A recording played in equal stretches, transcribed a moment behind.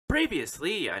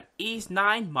Previously on East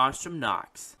 9 Monstrum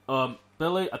Nox.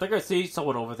 Billy, I think I see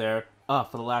someone over there. For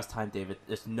the last time, David,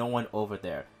 there's no one over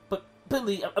there. But,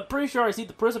 Billy, I'm pretty sure I see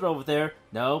the prisoner over there.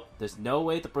 No, there's no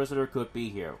way the prisoner could be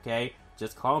here, okay?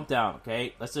 Just calm down,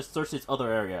 okay? Let's just search this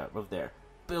other area over there.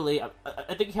 Billy, I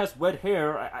think he has red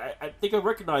hair. I think I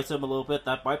recognize him a little bit.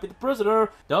 That might be the prisoner.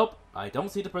 Nope, I don't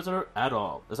see the prisoner at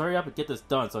all. Let's hurry up and get this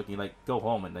done so I can, go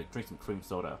home and, drink some cream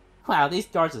soda. Wow, these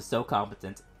guards are so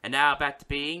competent. And now back to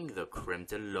being the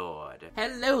Crimson Lord.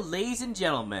 Hello, ladies and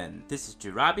gentlemen. This is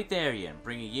Jirabi Therian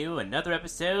bringing you another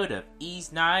episode of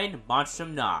East 9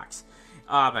 Monstrum Nox.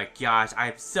 Oh my gosh,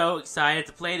 I'm so excited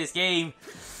to play this game.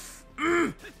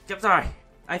 I'm sorry.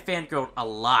 I fangirled a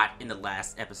lot in the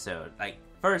last episode.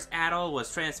 First, Adol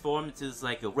was transformed into this,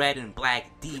 a red and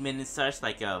black demon and such,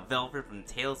 like a Velvet from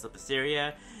Tales of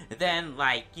Berseria. And then,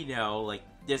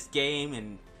 this game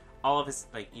and all of its,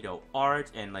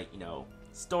 art and,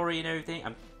 story and everything.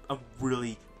 I'm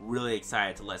really, really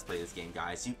excited to let's play this game,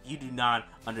 guys. You do not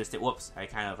understand. Whoops, I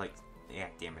kind of, yeah,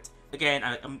 damn it. Again,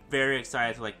 I'm very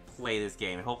excited to, play this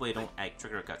game, and hopefully it don't,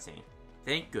 trigger a cutscene.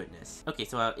 Thank goodness. Okay,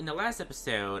 so in the last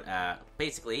episode,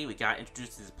 basically, we got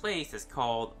introduced to this place that's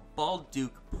called Balduq,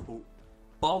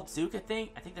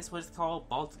 I think that's what it's called,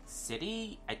 Balduq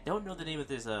City? I don't know the name of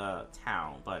this,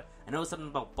 town, but I know something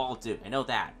about Balduq, I know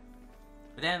that.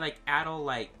 But then,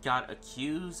 Adol, got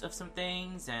accused of some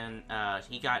things, and,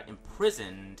 he got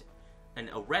imprisoned and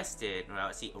arrested,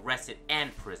 arrested and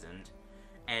imprisoned,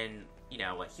 and,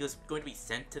 he was going to be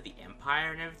sent to the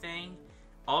Empire and everything.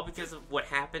 All because of what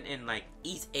happened in,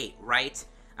 East 8, right?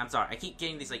 I'm sorry, I keep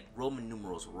getting these, Roman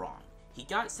numerals wrong. He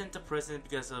got sent to prison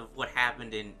because of what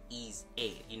happened in East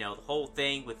 8. The whole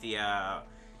thing with the,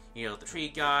 the tree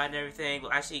god and everything.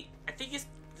 Well, actually, I think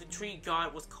the tree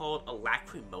god was called a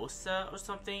Lacrimosa or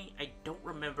something. I don't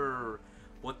remember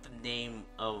what the name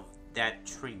of that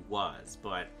tree was,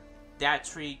 but that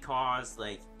tree caused,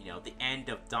 the end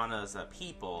of Donna's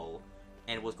people,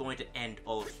 and was going to end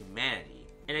all of humanity.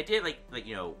 And I did,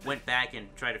 went back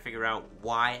and tried to figure out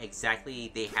why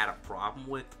exactly they had a problem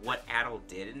with what Adol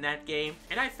did in that game.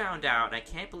 And I found out, and I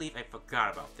can't believe I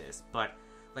forgot about this, but,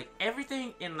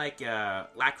 everything in,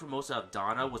 Lacrimosa of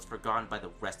Donna was forgotten by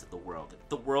the rest of the world.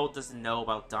 The world doesn't know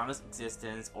about Donna's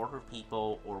existence, or her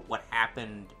people, or what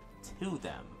happened to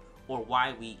them, or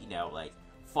why we,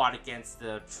 fought against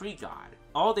the tree god.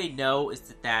 All they know is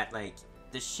that,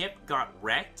 the ship got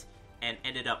wrecked, and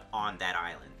ended up on that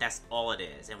island. That's all it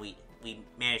is, and we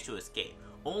managed to escape.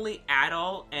 Only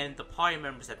Adol and the party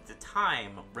members at the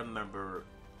time remember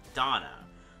Donna,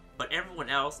 but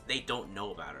everyone else, they don't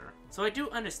know about her. So I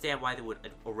do understand why they would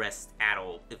arrest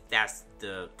Adol if that's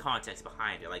the context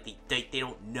behind it. They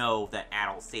don't know that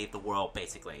Adol saved the world,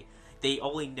 basically. They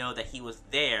only know that he was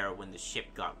there when the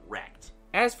ship got wrecked.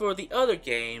 As for the other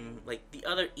game, the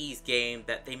other East game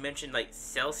that they mentioned,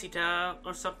 Celcita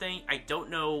or something, I don't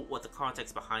know what the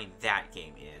context behind that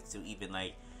game is to even,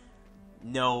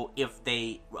 know if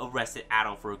they arrested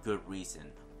Adol for a good reason.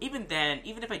 Even then,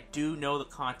 even if I do know the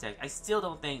context, I still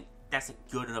don't think that's a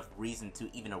good enough reason to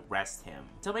even arrest him.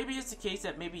 So maybe it's the case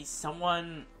that maybe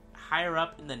someone higher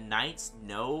up in the Knights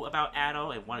know about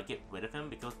Adol and want to get rid of him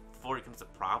before it becomes a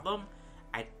problem.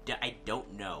 I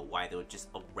don't know why they would just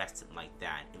arrest him like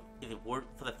that if it weren't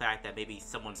for the fact that maybe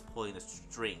someone's pulling the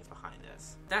strings behind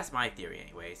this. That's my theory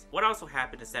anyways. What also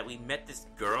happened is that we met this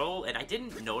girl, and I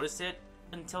didn't notice it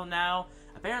until now.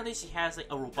 Apparently she has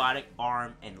a robotic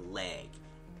arm and leg.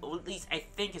 Or at least I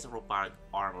think it's a robotic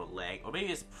arm or leg, or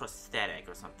maybe it's prosthetic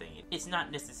or something. It's not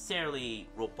necessarily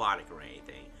robotic or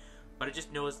anything, but I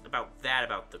just noticed about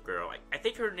the girl. I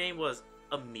think her name was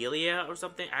Amelia or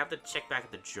something. I have to check back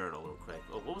at the journal real quick.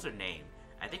 Oh, what was her name?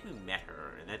 I think we met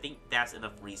her, and I think that's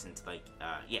enough reason to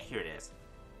yeah, here it is.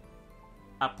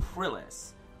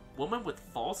 Aprilis, woman with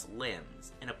false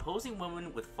limbs, an opposing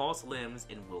woman with false limbs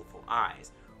and willful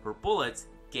eyes. Her bullets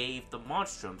gave the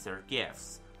monstrums their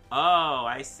gifts. Oh,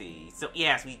 I see. So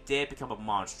yes, we did become a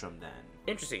monstrum then.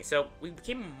 Interesting. So we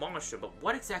became a monstrum, but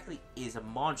what exactly is a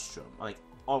monstrum?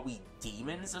 Are we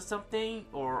demons or something,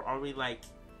 or are we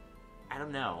I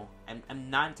don't know. I'm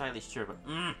not entirely sure, but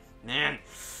man,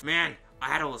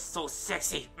 Adol is so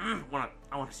sexy. I wanna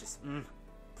just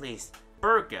please.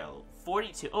 Virgo,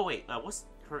 42. Oh wait, what's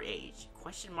her age?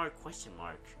 Question mark.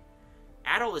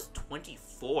 Adol is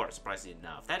 24, surprisingly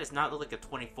enough. That does not look like a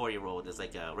 24-year-old as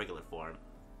a regular form.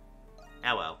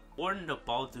 Oh well. Born in the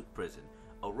Balduq prison,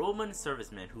 a Roman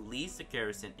serviceman who leads the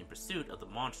garrison in pursuit of the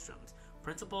monstrums,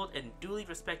 principled and duly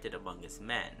respected among his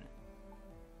men.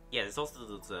 Yeah, there's also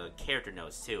the character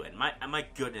notes too, and my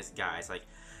goodness, guys, like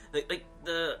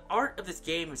the art of this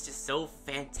game is just so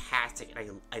fantastic,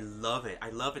 and I love it. I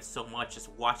love it so much, just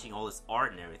watching all this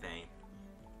art and everything.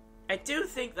 I do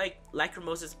think like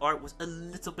Lacrimosa's art was a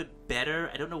little bit better.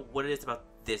 I don't know what it is about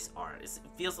this art. It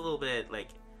feels a little bit like,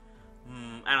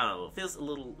 I don't know. It feels a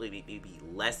little maybe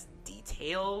less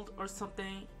detailed or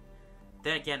something.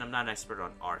 Then again, I'm not an expert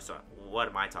on art, so what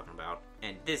am I talking about?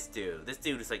 And this dude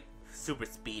is like super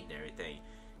speed and everything.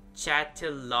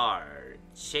 Chatelard,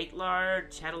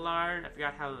 I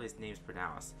forgot how his name's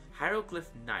pronounced. Hieroglyph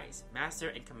Knight, Master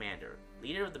and Commander,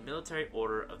 leader of the military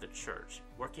order of the Church,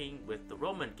 working with the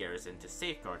Roman garrison to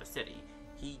safeguard the city.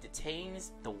 He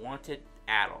detains the wanted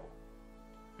Adel.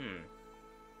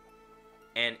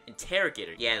 And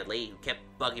Interrogator, yeah, the lady who kept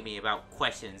bugging me about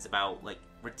questions about like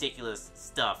ridiculous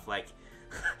stuff. Like,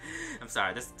 I'm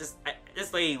sorry,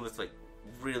 this lady was like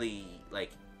really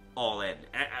like all in.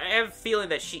 I have a feeling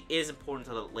that she is important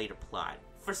to the later plot.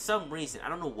 For some reason, I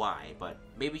don't know why, but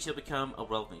maybe she'll become a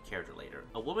relevant character later.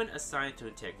 A woman assigned to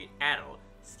interrogate Adel,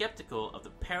 skeptical of the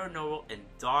paranormal and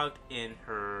dogged in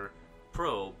her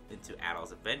probe into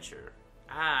Adel's adventure.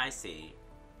 I see.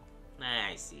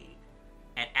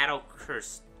 And Adel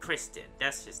Kristen,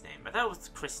 that's his name. I thought it was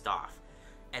Christoph.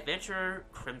 Adventurer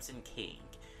Crimson King,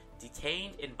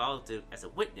 detained in Balduq as a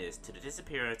witness to the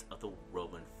disappearance of the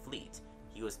Roman fleet.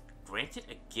 He was granted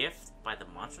a gift by the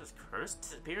monstrous curse?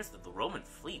 Disappearance of the Roman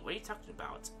fleet? What are you talking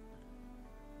about?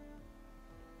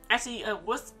 Actually,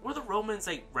 were the Romans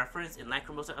like referenced in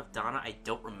Lacrimosa of Donna? I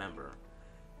don't remember.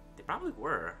 They probably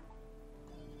were.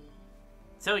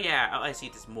 So yeah, I see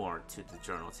there's more to the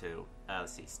journal too.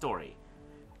 Let's see, story.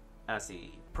 Let's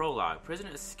see, prologue,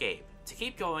 prisoner escape. To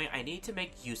keep going, I need to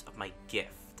make use of my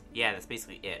gift. Yeah, that's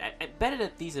basically it. I bet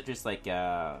that these are just like,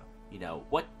 you know,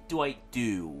 what do I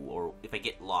do, or if I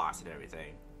get lost and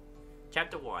everything.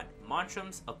 Chapter 1,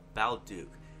 Monstrums of Balduq.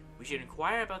 We should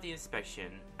inquire about the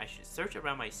inspection. I should search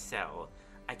around my cell.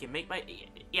 I can make my...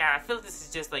 Yeah, I feel like this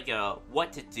is just like a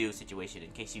what to do situation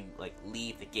in case you like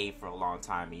leave the game for a long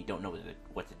time and you don't know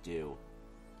what to do.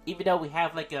 Even though we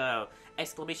have like a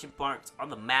exclamation marks on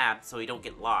the map so we don't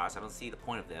get lost, I don't see the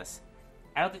point of this.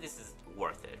 I don't think this is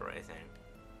worth it or anything.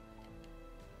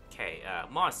 Okay,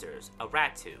 monsters. A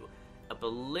ratu. A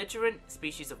belligerent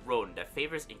species of rodent that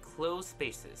favors enclosed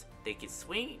spaces. They can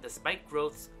swing the spiked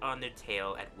growths on their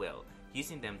tail at will,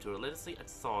 using them to relentlessly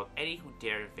assault any who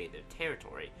dare invade their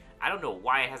territory. I don't know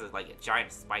why it has like a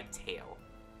giant spiked tail.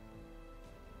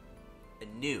 The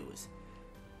news.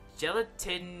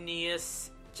 Gelatinous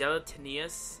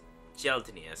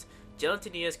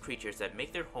creatures that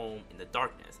make their home in the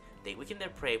darkness. They weaken their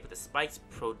prey with the spikes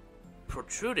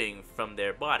protruding from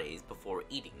their bodies before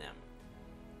eating them.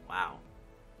 Wow.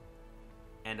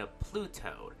 And a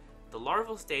Plutoad, the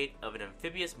larval state of an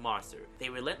amphibious monster. They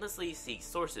relentlessly seek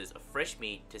sources of fresh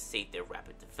meat to sate their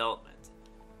rapid development.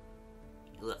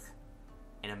 Ugh.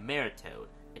 And a Meritoad,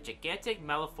 a gigantic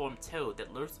malformed toad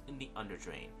that lurks in the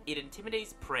underdrain. It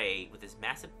intimidates prey with its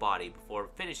massive body before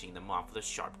finishing them off with a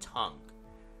sharp tongue.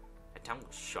 That tongue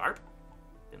was sharp?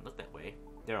 Didn't look that way.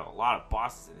 There are a lot of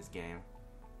bosses in this game.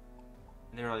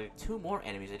 And there are like 2 more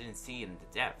enemies I didn't see in the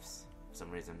depths for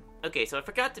some reason. Okay, so I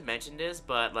forgot to mention this,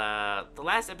 but the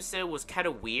last episode was kind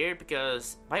of weird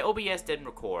because my OBS didn't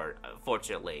record,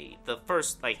 unfortunately, the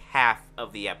first like half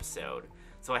of the episode.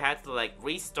 So I had to like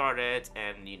restart it,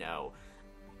 and you know,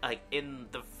 like in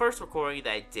the first recording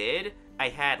that I did, I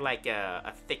had like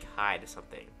a thick hide or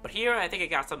something. But here I think I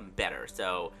got something better.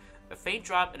 So a faint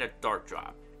drop and a dark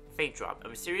drop. Faint drop, a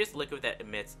mysterious liquid that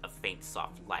emits a faint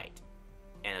soft light.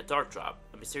 And a dark drop,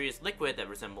 a mysterious liquid that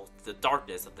resembles the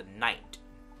darkness of the night.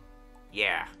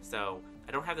 Yeah, so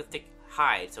I don't have the thick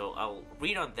hide, so I'll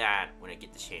read on that when I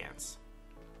get the chance.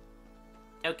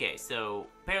 Okay, so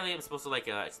apparently I'm supposed to like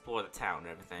explore the town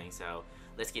and everything, so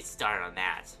let's get started on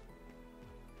that.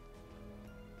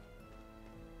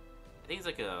 I think it's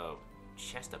like a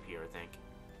chest up here, I think.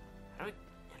 How do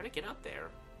I get up there?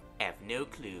 I have no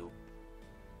clue.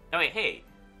 Oh wait, hey,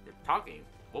 they're talking.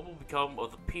 What will become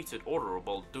of the peace and order of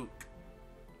Balduq?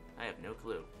 I have no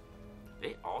clue. Do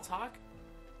they all talk?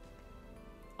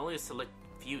 Only a select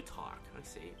few talk. Let's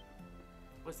see.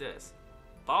 What's this?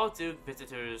 Balduq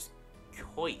visitors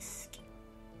Koisk.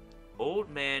 Old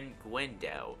man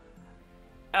Gwendo.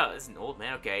 Oh, this is an old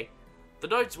man, okay. The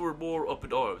knights were more up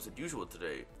in arms than usual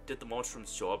today. Did the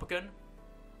monstrums show up again?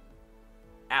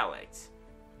 Alex.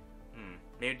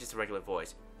 Maybe just a regular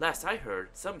voice. Last I heard,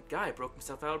 some guy broke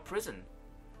himself out of prison.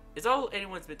 Is all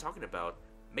anyone's been talking about.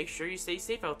 Make sure you stay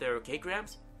safe out there, okay,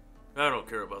 Gramps? I don't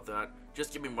care about that.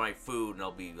 Just give me my food and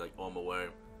I'll be, like, on my way.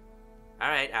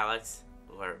 Alright, Alex.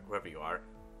 wherever you are.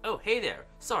 Oh, hey there.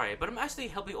 Sorry, but I'm actually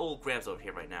helping old Grams over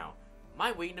here right now.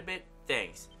 Mind waiting a bit?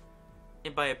 Thanks.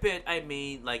 And by a bit, I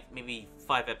mean like maybe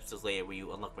 5 episodes later where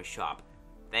you unlock my shop.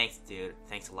 Thanks, dude.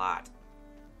 Thanks a lot.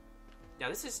 Now,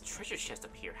 this is treasure chest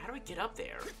up here. How do we get up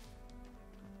there?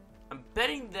 I'm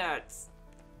betting that...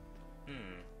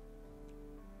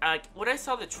 when I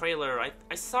saw the trailer,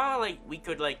 I saw, like, we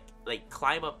could, like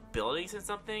climb up buildings and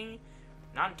something.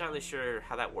 Not entirely sure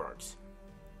how that works.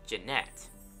 Jeanette.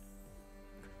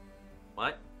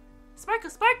 What? Sparkle,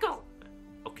 sparkle!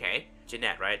 Okay.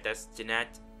 Jeanette, right? That's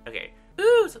Jeanette. Okay.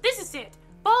 Ooh, so this is it.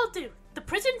 Balduq, the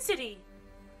prison city.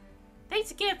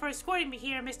 Thanks again for escorting me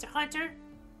here, Mr. Hunter.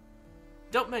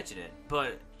 Don't mention it,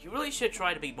 but you really should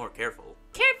try to be more careful.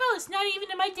 Careful is not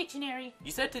even in my dictionary.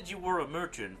 You said that you were a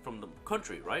merchant from the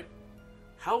country, right?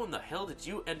 How in the hell did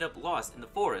you end up lost in the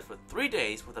forest for 3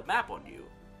 days with a map on you?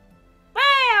 Well,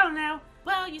 I don't know.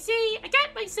 Well, you see, I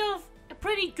got myself a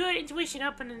pretty good intuition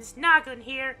up in this noggin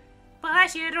here. But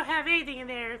actually, I don't have anything in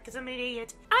there because I'm an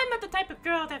idiot. I'm not the type of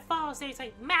girl that follows things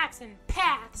like maps and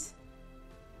paths.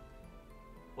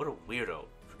 What a weirdo.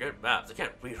 Forget maps, I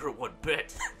can't read her one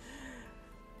bit.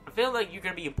 I feel like you're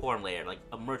gonna be important later, like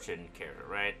a merchant character,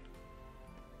 right?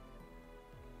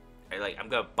 Like, I'm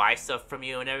gonna buy stuff from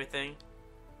you and everything.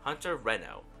 Hunter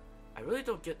Reno. I really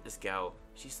don't get this gal.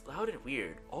 She's loud and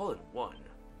weird, all in one.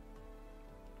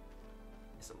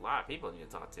 There's a lot of people I need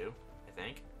to talk to, I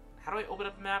think. How do I open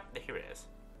up a map? Here it is.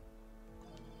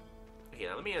 Okay,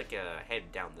 now let me like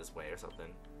head down this way or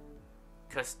something.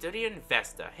 Custodian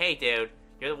Vesta. Hey dude,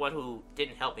 you're the one who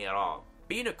didn't help me at all.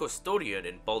 Being a custodian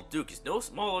in Balduq is no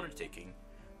small undertaking.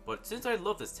 But since I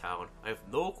love this town, I have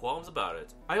no qualms about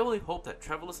it. I only hope that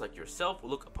travelers like yourself will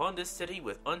look upon this city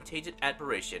with untainted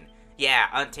admiration. Yeah,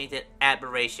 untainted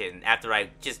admiration after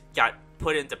I just got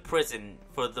put into prison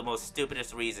for the most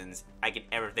stupidest reasons I can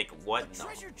ever think. What in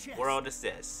the world is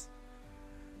this?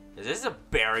 Is this a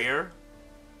barrier?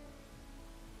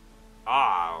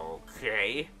 Oh,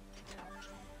 okay.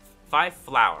 5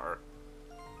 flour.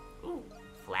 Ooh,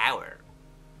 flour.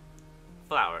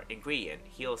 Flour, ingredient,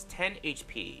 heals 10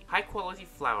 HP. High quality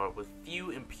flour with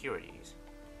few impurities.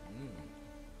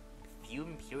 Few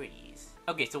impurities.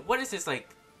 Okay, so what is this, like,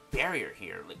 barrier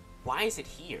here? Like, why is it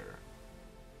here?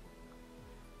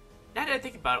 Now that I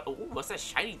think about it, oh, what's that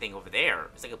shiny thing over there?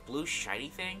 It's like a blue shiny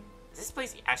thing? Is this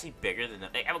place actually bigger than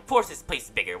the... Of course this place is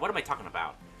bigger. What am I talking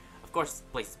about? Of course this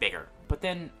place is bigger. But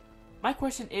then, my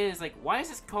question is, like, why is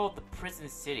this called the prison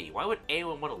city? Why would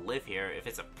anyone want to live here if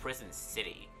it's a prison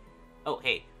city? Oh,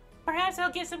 hey. Perhaps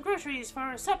I'll get some groceries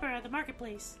for supper at the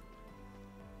marketplace.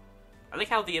 I like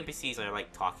how the NPCs are,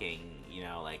 like, talking, you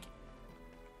know, like,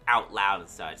 out loud and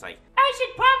such. Like, I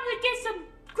should probably get some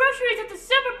groceries at the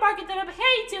supermarket that I'm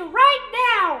heading to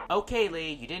right now! Okay,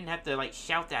 Lee, you didn't have to, like,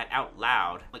 shout that out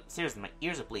loud. Like, seriously, my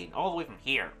ears are bleeding all the way from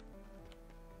here.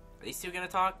 Are these two gonna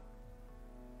talk?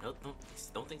 No,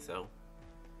 don't think so.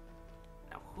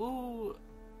 Now, who...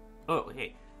 Oh,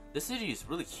 hey. This city is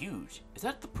really huge. Is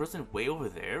that the prison way over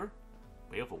there?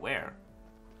 Way over where?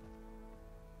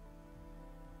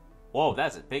 Whoa,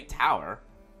 that's a big tower.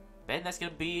 Bet that's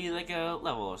gonna be like a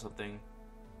level or something.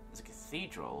 It's a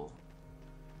cathedral.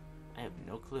 I have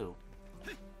no clue.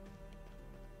 This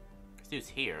dude's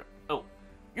here. Oh,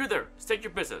 you're there. State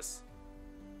your business.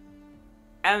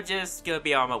 I'm just gonna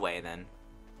be on my way then.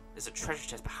 There's a treasure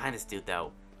chest behind this dude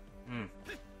though.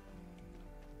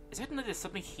 Is that like there's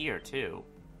something here too?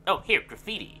 Oh, here,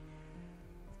 graffiti.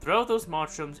 Throw those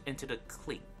monstrums into the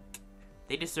clink.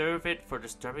 They deserve it for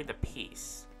disturbing the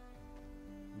peace.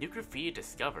 New graffiti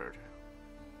discovered.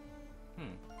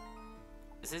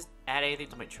 Does this add anything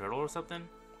to my journal or something?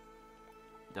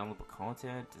 Downloadable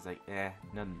content is like,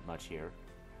 nothing much here.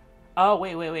 Oh,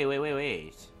 wait.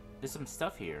 There's some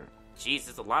stuff here. Jeez,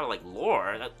 there's a lot of like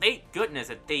lore. Thank goodness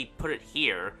that they put it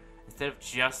here instead of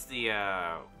just the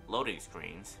loading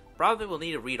screens. Probably will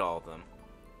need to read all of them.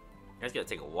 It's gonna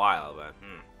take a while, but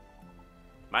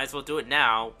might as well do it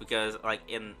now because like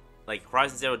in like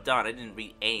Horizon Zero Dawn, I didn't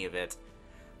read any of it.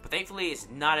 But thankfully, it's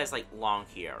not as like long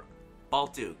here.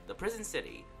 Balduq, the prison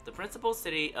city, the principal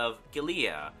city of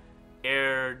Gilia,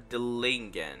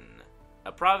 Erdlingen,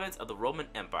 a province of the Roman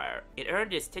Empire. It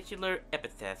earned its titular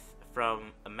epithet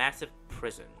from a massive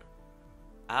prison.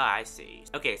 Ah, I see.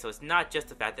 Okay, so it's not just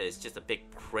the fact that it's just a big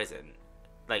prison.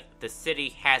 Like, the city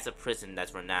has a prison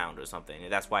that's renowned or something,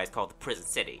 and that's why it's called the prison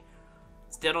city.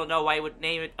 Still don't know why you would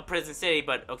name it a prison city,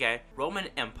 but okay. Roman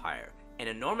Empire, an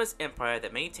enormous empire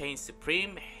that maintains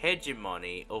supreme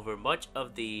hegemony over much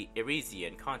of the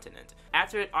Eurasian continent.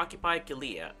 After it occupied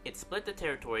Gilia, it split the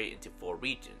territory into 4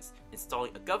 regions,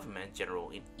 installing a government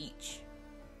general in each.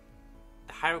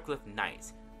 The Hieroglyph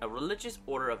Knights, a religious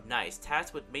order of knights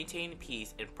tasked with maintaining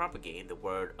peace and propagating the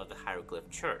word of the Hieroglyph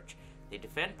Church. They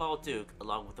defend Balduq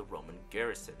along with the Roman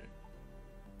garrison.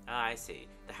 Ah, I see.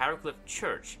 The Hieroglyph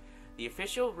Church, the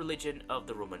official religion of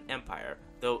the Roman Empire,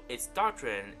 though its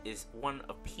doctrine is one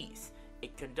of peace.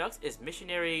 It conducts its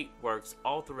missionary works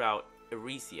all throughout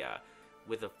Eresia,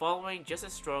 with a following just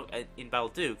as strong in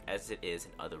Balduq as it is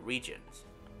in other regions.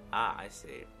 Ah, I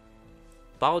see.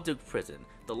 Balduq Prison,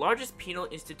 the largest penal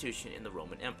institution in the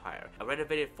Roman Empire, a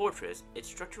renovated fortress. Its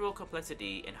structural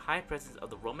complexity and high presence of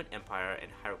the Roman Empire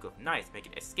and Hieroglyph Knights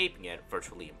make escaping it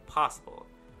virtually impossible.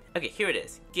 Okay, here it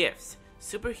is. Gifts.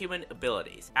 Superhuman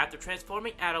abilities. After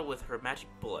transforming Adol with her magic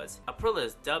bullets,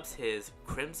 Aprilis dubs his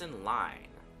Crimson Line.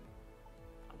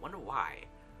 I wonder why.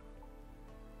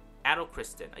 Adol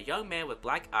Kristen, a young man with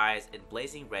black eyes and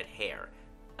blazing red hair.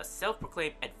 A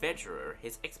self-proclaimed adventurer,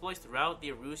 his exploits throughout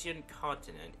the Erusian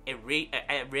continent, I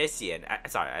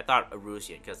thought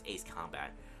Erusian because Ace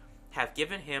Combat, have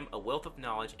given him a wealth of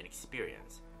knowledge and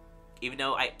experience. Even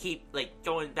though I keep,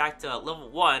 going back to level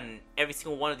 1, every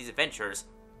single one of these adventures.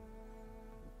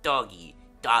 Doggy.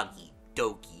 I'm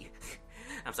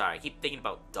sorry, I keep thinking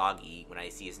about Doggy when I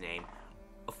see his name.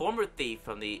 A former thief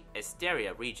from the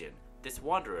Esteria region, this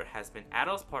wanderer has been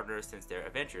Adol's partner since their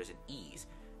adventures in Ys.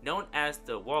 Known as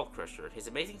the Wall Crusher, his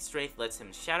amazing strength lets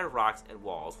him shatter rocks and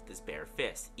walls with his bare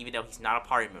fist, even though he's not a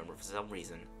party member for some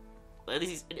reason. At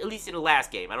least in the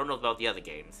last game, I don't know about the other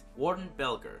games. Warden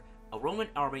Belger, a Roman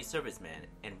army serviceman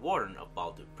and warden of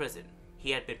Balduq Prison.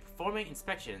 He had been performing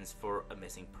inspections for a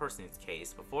missing persons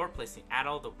case before placing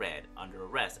Adol the Red under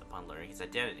arrest upon learning his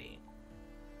identity.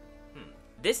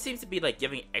 This seems to be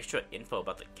giving extra info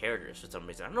about the characters for some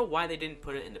reason. I don't know why they didn't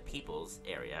put it in the people's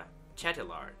area.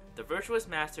 Chatelard, the virtuous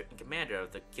master and commander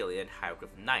of the Gillian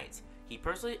Hieroglyph Knights. He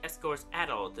personally escorts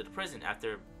Adol to the prison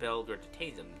after Belger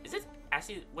detains him. Is this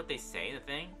actually what they say in the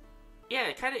thing? Yeah,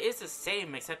 it kind of is the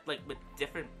same, except with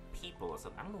different people or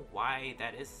something. I don't know why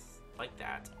that is like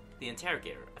that. The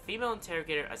Interrogator, a female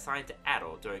interrogator assigned to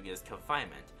Adol during his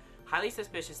confinement. Highly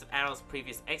suspicious of Adol's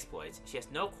previous exploits, she has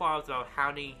no qualms about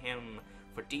hounding him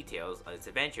for details of his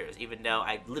adventures, even though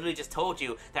I literally just told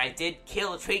you that I did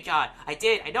kill a tree god.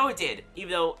 I know I did,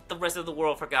 even though the rest of the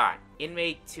world forgot.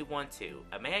 Inmate 212,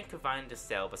 a man confined to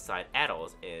cell beside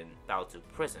Adol's in Balduq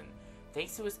Prison.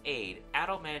 Thanks to his aid,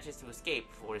 Adol manages to escape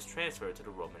before his transfer to the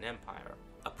Roman Empire.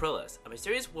 Aprilis, a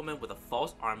mysterious woman with a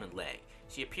false arm and leg.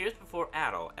 She appears before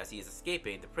Adol as he is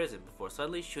escaping the prison before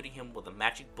suddenly shooting him with a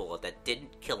magic bullet that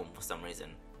didn't kill him for some reason.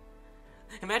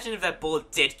 Imagine if that bullet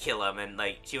did kill him and,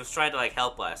 she was trying to,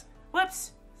 help us.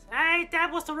 Whoops. That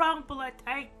was the wrong bullet.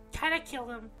 I kinda killed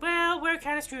him. Well, we're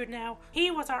kinda screwed now. He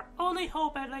was our only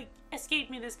hope at,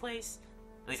 escaping this place.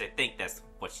 At least I think that's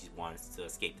what she wants, to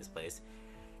escape this place.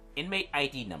 Inmate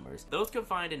ID numbers. Those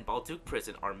confined in Balduq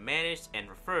Prison are managed and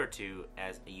referred to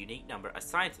as a unique number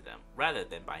assigned to them, rather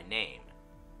than by name.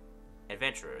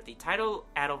 Adventurer. The title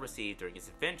Adol received during his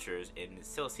adventures in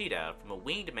Silcida from a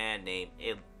winged man named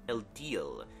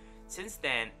Eldiel. Since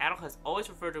then, Adol has always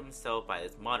referred to himself by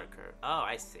this moniker. Oh,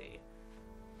 I see.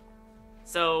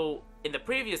 So, in the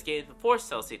previous games before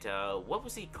Silcida, what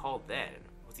was he called then?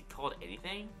 Was he called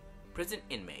anything? Prison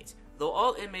inmates. Though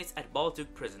all inmates at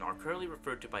Balduq Prison are currently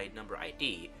referred to by number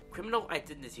ID, criminal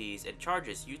identities and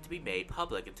charges used to be made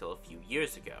public until a few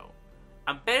years ago.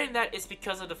 I'm betting that it's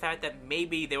because of the fact that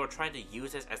maybe they were trying to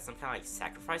use this as some kind of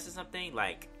sacrifice or something.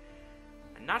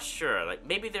 I'm not sure.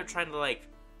 Maybe they're trying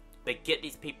to get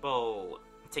these people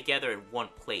together in one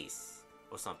place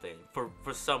or something for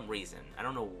some reason. I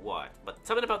don't know what, but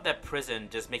something about that prison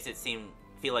just makes it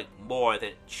feel like more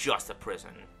than just a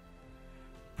prison.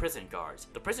 Prison guards.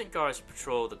 The prison guards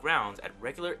patrol the grounds at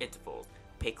regular intervals,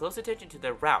 pay close attention to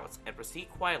their routes, and proceed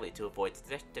quietly to avoid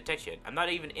detection. I'm not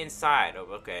even inside. Oh,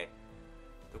 okay.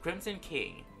 The Crimson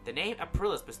King. The name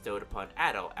Aprilis bestowed upon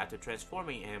Adol after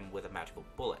transforming him with a magical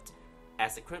bullet.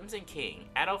 As the Crimson King,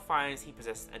 Adol finds he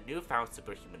possesses a newfound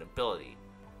superhuman ability,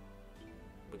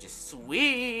 which is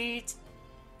sweet!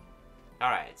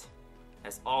 Alright,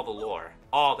 that's all the lore.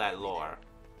 All that lore.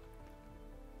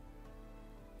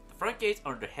 The front gates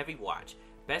are under heavy watch.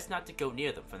 Best not to go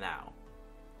near them for now.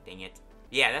 Dang it.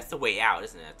 Yeah, that's the way out,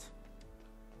 isn't it?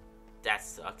 That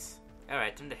sucks.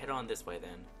 Alright, time to head on this way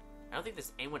then. I don't think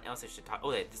there's anyone else I should talk.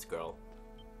 Oh, this girl.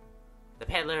 The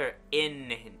peddler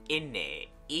Ichne?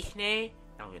 I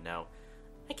don't even know.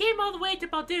 I came all the way to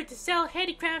Balduq to sell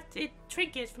handicrafted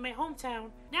trinkets from my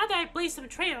hometown. Now that I've blazed some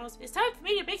trails, it's time for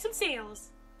me to make some sales.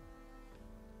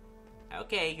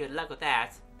 Okay, good luck with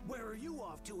that. Where are you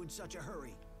off to in such a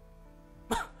hurry?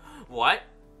 What?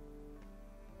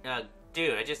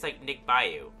 Dude, I just nicked by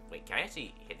you. Wait, can I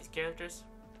actually hit these characters?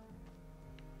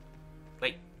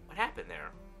 Wait, what happened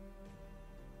there?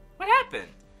 What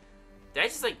happened? Did I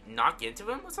just, like, knock into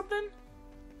him or something?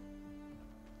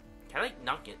 Can I, like,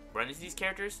 run into these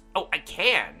characters? Oh, I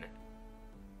can!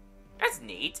 That's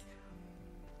neat.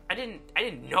 I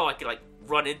didn't know I could, like,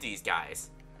 run into these guys.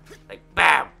 Like,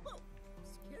 bam!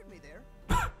 Scared me there.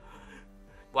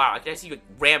 Wow, I can actually, like,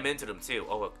 ram into them, too.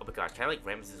 Oh my gosh, can I, like,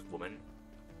 ram into this woman?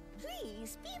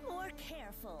 Please be more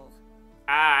careful.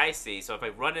 Ah, I see. So if I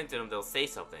run into them, they'll say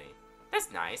something.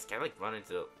 That's nice. Can I, like, run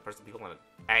into the person people want to...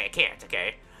 I can't,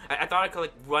 okay? I thought I could,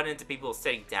 like, run into people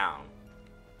sitting down.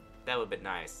 That would have been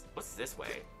nice. What's this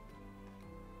way?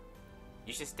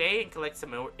 You should stay and collect some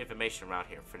more information around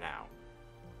here for now.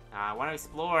 I want to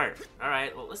explore.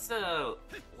 Alright, well, let's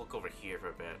look over here for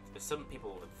a bit. There's some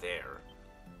people over there.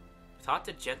 Talk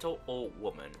to gentle old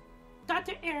woman.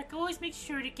 Dr. Eric always makes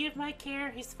sure to give my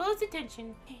care his fullest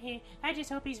attention. I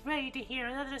just hope he's ready to hear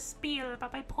another spiel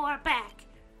about my poor back.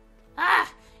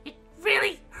 Ah, it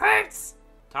really hurts!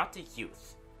 Talk to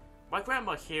youth. My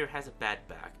grandma here has a bad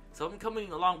back, so I'm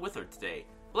coming along with her today.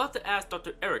 We'll have to ask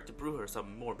Dr. Eric to brew her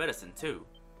some more medicine, too.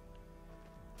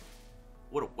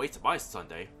 What a waste of my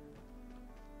Sunday.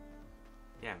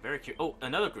 Yeah, I'm very curious. Oh,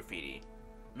 another graffiti.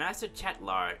 Master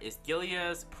Chatlar is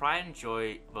Gilead's pride and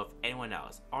joy above anyone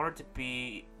else, honored to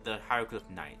be the Hieroglyph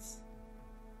Knights.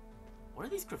 What are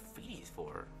these graffitis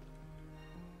for?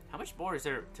 How much more is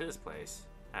there to this place?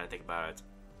 I had to think about it.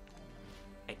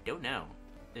 I don't know.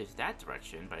 There's that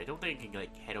direction, but I don't think I can,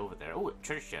 like, head over there. Oh,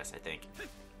 treasure chest, I think.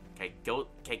 Can I go?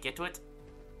 Can I get to it?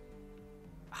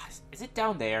 Is it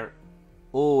down there?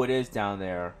 Oh, it is down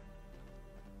there.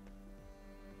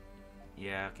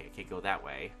 Yeah, okay, I can't go that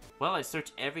way. Well, I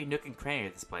searched every nook and cranny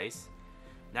of this place.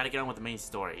 Now to get on with the main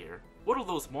story here. What will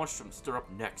those monstrums stir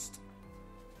up next?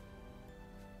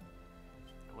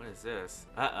 What is this?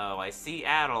 Uh-oh, I see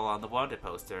Adel on the wanted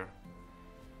poster.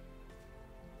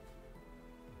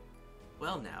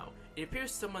 Well now, it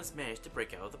appears someone's managed to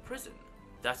break out of the prison.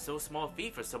 That's no small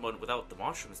feat for someone without the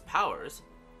monstrum's powers.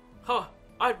 Huh,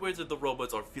 I'd wager the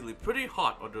robots are feeling pretty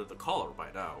hot under the collar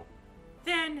by now.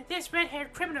 Then this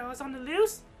red-haired criminal is on the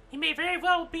loose? He may very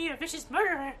well be a vicious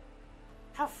murderer.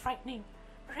 How frightening.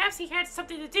 Perhaps he had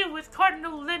something to do with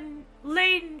Cardinal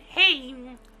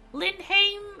Lindheim,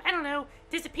 I don't know,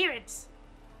 disappearance.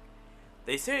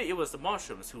 They say it was the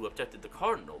Monstrums who abducted the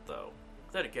Cardinal, though.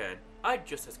 Then again, I'd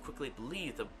just as quickly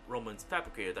believe the Romans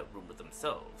fabricated that rumor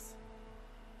themselves.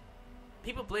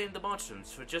 People blame the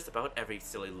Monstrums for just about every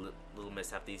silly little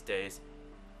mishap these days.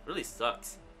 Really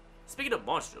sucks. Speaking of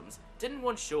Monstrums, didn't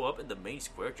one show up in the main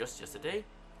square just yesterday?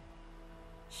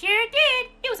 Sure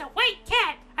did. It was a white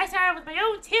cat. I saw it with my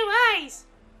own 2 eyes.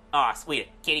 Aw, sweet.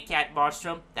 Kitty cat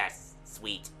Monstrum? That's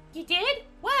sweet. You did?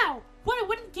 Wow. What I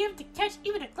wouldn't give to catch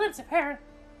even a glimpse of her.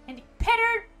 And to pet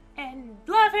her, and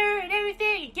love her, and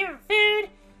everything, and give her food.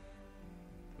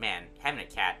 Man, having a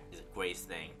cat is the greatest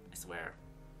thing, I swear.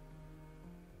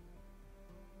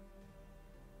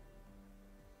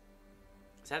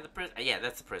 Is that the prison? Yeah,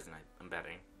 that's the prison, I'm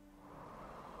betting.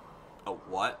 Oh,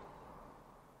 what?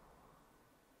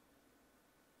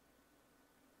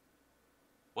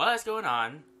 What is going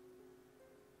on?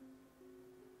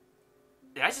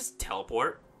 Did I just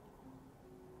teleport?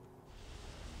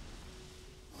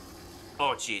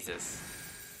 Oh, Jesus.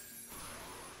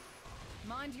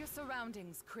 Mind your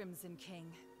surroundings, Crimson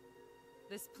King.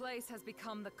 This place has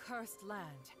become the cursed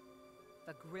land.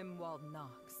 The Grimwald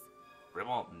Nox.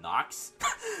 Grimwald Nox?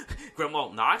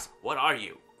 Grimwald Nox? What are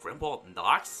you? Grimwald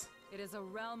Nox? It is a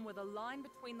realm where the line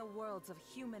between the worlds of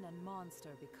human and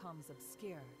monster becomes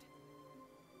obscured.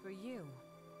 For you,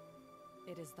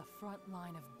 it is the front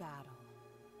line of battle.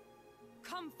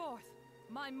 Come forth,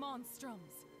 my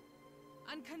monstrums,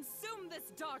 and consume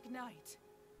this dark night.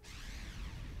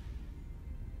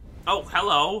 Oh,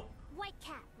 hello. White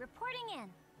Cat, reporting in.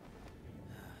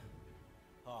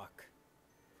 Hawk,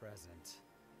 present.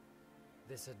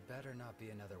 This had better not be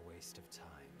another waste of time.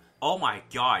 Oh my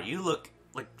god, you look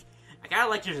like... I kinda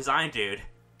like your design, dude.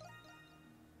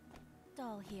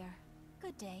 Doll here.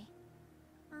 Good day.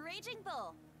 Raging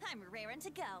Bull, I'm raring to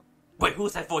go. Wait,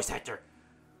 who's that voice actor?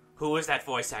 Who is that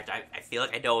voice actor? I feel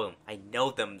like I know him. I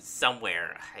know them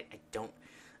somewhere. I don't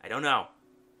know.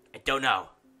 I don't know.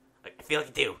 I feel like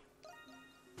I do.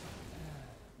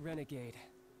 Renegade.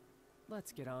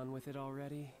 Let's get on with it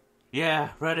already. Yeah,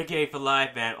 Renegade for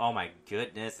life, man. Oh my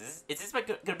goodness. Is this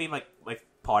gonna be my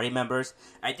party members?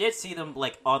 I did see them,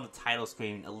 like, on the title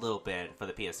screen a little bit for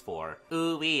the PS4.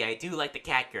 Ooh-wee, I do like the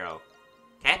cat girl.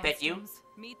 Can I pet you? Monstrums,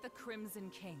 meet the Crimson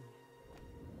King.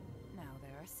 Now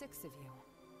there are 6 of you.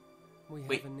 We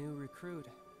Wait. have a new recruit.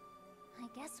 I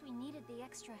guess we needed the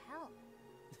extra help.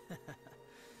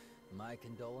 My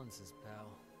condolences, pal.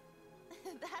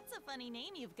 That's a funny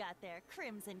name you've got there,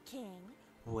 Crimson King.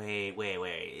 Wait.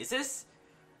 Is this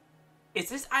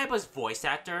Aiba's voice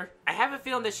actor? I have a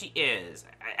feeling that she is.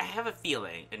 I have a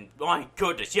feeling. And my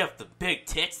goodness, you have the big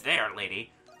tits there,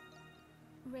 lady.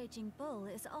 Raging Bull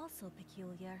is also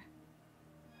peculiar.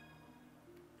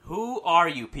 Who are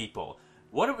you people?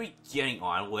 What are we getting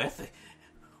on with?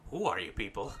 Who are you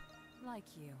people? Like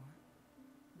you.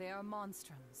 They are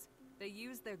monstrums. They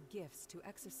use their gifts to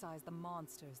exorcise the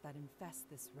monsters that infest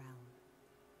this realm.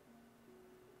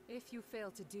 If you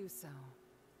fail to do so,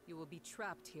 you will be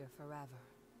trapped here forever.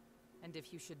 And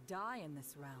if you should die in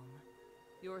this realm,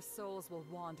 your souls will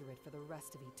wander it for the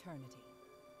rest of eternity.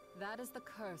 That is the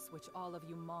curse which all of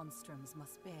you monstrums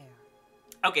must bear.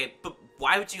 Okay, but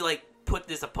why would you, put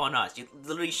this upon us? You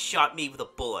literally shot me with a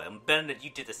bullet. I'm betting that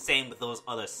you did the same with those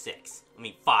other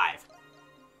 5.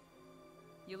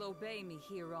 You'll obey me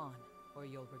here on, or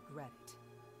you'll regret it.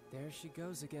 There she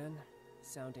goes again,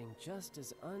 sounding just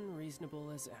as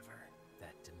unreasonable as ever.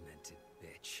 That demented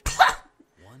bitch.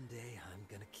 One day I'm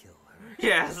gonna kill her.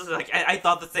 Yeah, I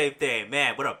thought the same thing.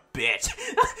 Man, what a bitch.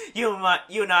 You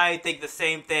and I think the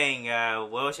same thing.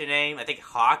 What was your name? I think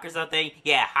Hawk or something?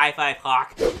 Yeah, high five,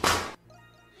 Hawk.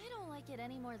 I don't like it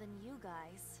any more than you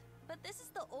guys. But this is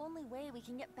the only way we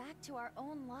can get back to our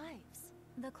own lives.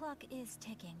 The clock is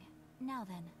ticking. Now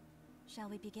then, shall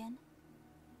we begin?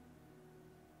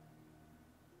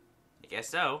 I guess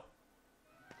so.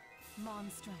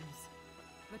 Monstrums,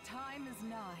 the time is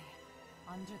nigh.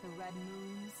 Under the red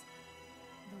moons,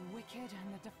 the wicked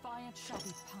and the defiant shall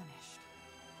be punished.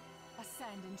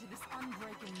 Ascend into this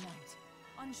unbreaking night,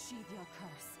 unsheath your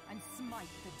curse, and smite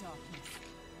the darkness.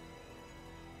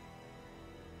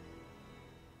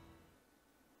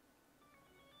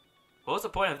 What was the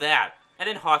point of that? And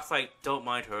then Hawk's like, don't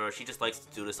mind her, she just likes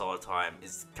to do this all the time.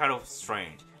 It's kind of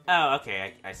strange. Oh,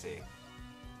 okay, I see.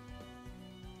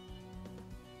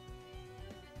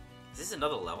 Is this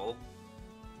another level?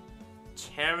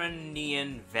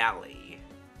 Terranian Valley.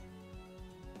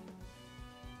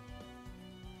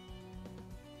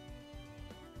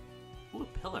 Ooh, a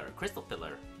pillar, a crystal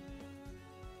pillar.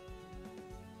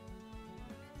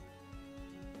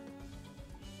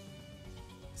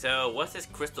 So, what's this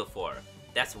crystal for?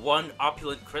 That's one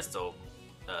opulent crystal.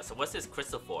 So what's this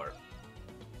crystal for?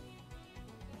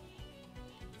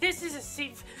 This is a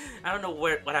safe. I don't know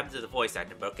what happened to the voice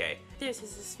actor, but okay. This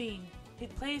is a sphere.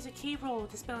 It plays a key role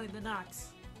dispelling the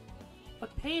Nox.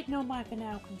 But pay it no mind for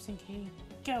now, Crimson King.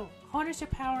 Go, harness your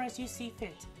power as you see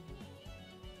fit.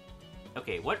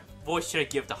 Okay, what voice should I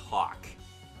give to Hawk?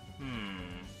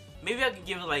 Maybe I could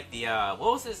give it like the, what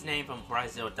was his name from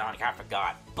Horizon Zero Dawn? I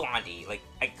forgot. Blondie.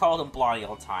 I called him Blondie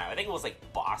all the time. I think it was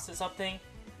Boss or something.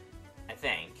 I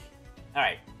think.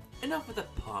 Alright, enough with the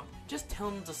pump. Just tell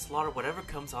him to slaughter whatever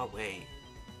comes our way.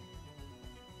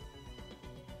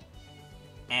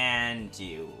 And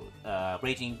you,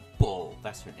 Raging Bull,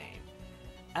 that's her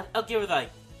name. I'll give her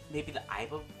maybe the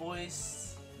Aiba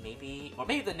voice, maybe, or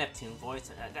maybe the Neptune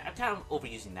voice. I'm kind of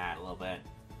overusing that a little bit.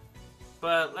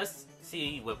 But let's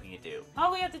see what we can do.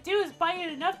 All we have to do is buy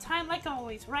it enough time like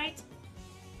always, right?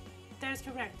 That is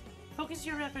correct. Focus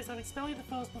your efforts on expelling the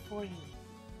foes before you.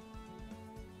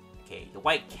 Okay, the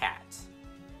white cat.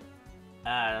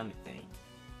 Let me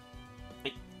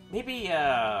think. Maybe,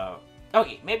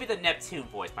 okay, maybe the Neptune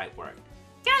voice might work.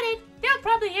 Got it! They'll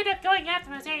probably end up going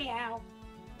after us anyhow.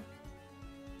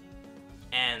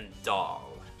 And doll.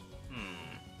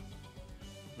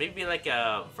 Maybe like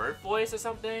a vert voice or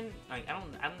something?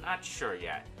 I'm not sure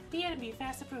yet. The enemy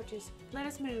fast approaches. Let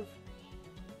us move.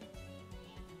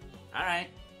 Alright.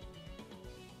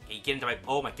 Okay, you get into my...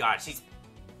 Oh my god, she's...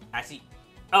 Actually...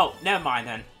 Oh, never mind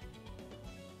then.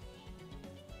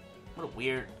 What a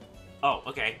weird... Oh,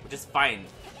 okay, we're just fighting.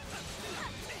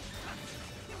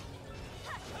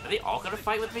 Are they all gonna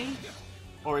fight with me?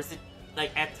 Or is it, I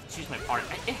have to choose my party?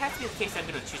 It has to be the case that I'm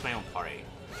gonna choose my own party.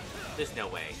 There's no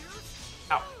way.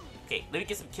 Oh, okay, let me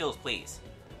get some kills, please.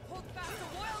 Hold fast a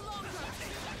while longer.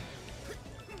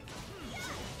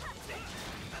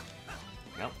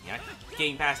 Nope, you're not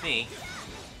getting past me.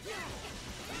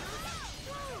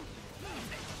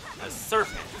 A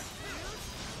serpent.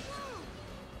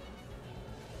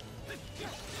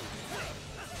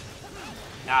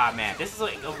 Ah, man, this is a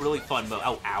really fun mode.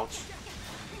 Oh, ouch.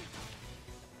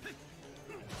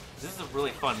 This is a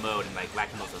really fun mode in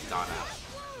Lacrimosa's Donna.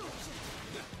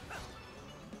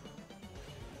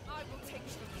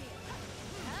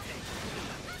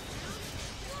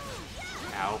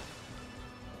 Ow.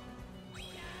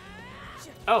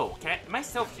 Oh, am I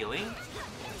self-healing?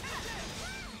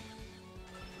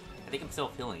 I think I'm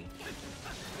self-healing.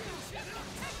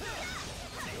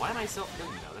 Why am I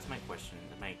self-healing though? That's my question.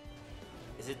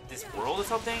 Is it this world or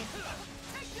something?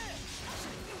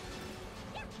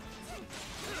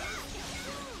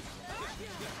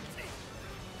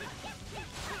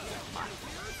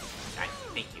 Nice,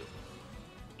 thank you.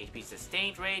 HP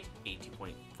sustained rate,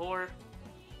 18.4.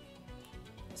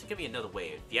 This could be another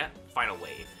wave. Yeah, final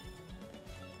wave.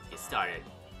 Let's get started.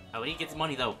 Oh, we need to get some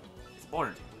money though. It's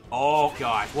important. Oh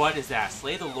gosh, what is that?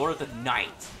 Slay the Lord of the Night.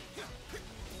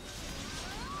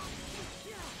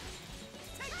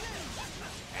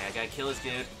 Hey, I gotta kill this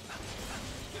dude.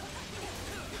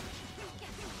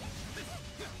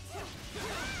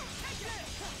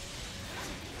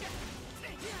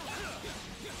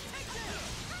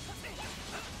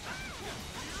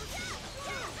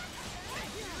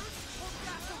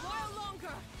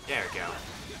 There we go.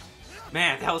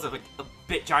 Man, that was a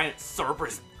bit giant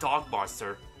Cerberus dog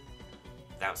monster.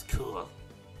 That was cool.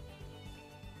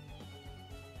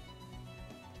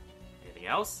 Anything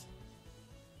else?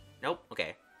 Nope.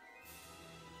 Okay.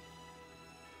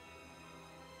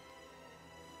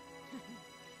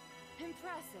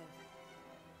 Impressive.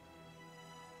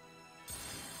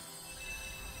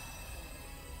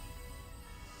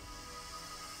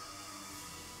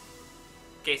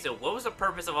 Okay, so what was the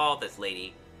purpose of all this,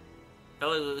 lady?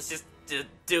 Well, it was just to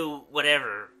do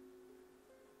whatever.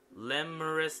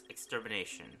 Lemurus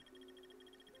extermination.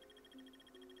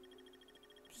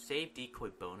 Save decoy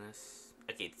bonus.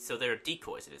 Okay, so there are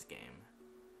decoys in this game.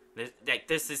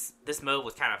 This mode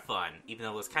was kind of fun, even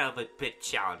though it was kind of a bit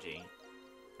challenging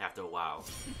after a while.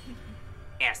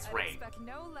 S I rank. expect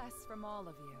no less from all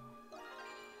of you.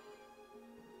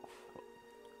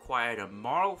 Acquired a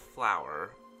marl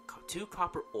flower, 2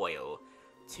 copper oil,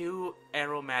 2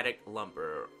 aromatic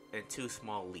lumber, and 2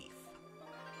 small leaf.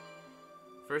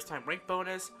 First time rank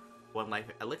bonus, 1 life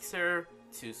elixir,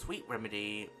 2 sweet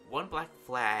remedy, 1 black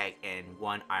flag, and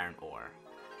 1 iron ore.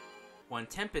 1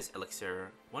 tempest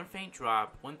elixir, 1 faint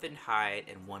drop, 1 thin hide,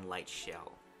 and 1 light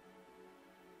shell.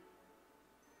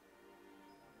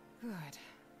 Good.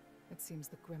 It seems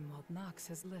the Grimwald Nox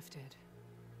has lifted.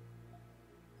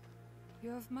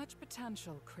 You have much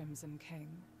potential, Crimson King.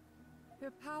 Your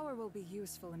power will be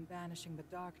useful in banishing the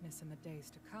darkness in the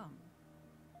days to come.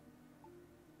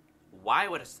 Why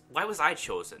was I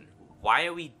chosen? Why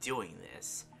are we doing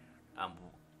this?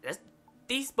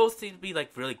 These both seem to be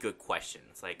like really good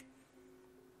questions. Like,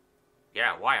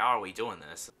 yeah, why are we doing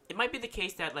this? It might be the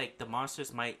case that like the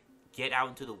monsters might get out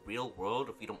into the real world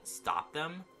if we don't stop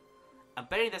them. I'm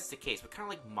betting that's the case. We're kind of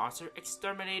like monster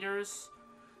exterminators.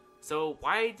 So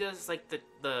why does like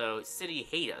the city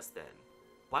hate us then?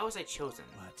 Why was I chosen?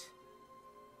 What?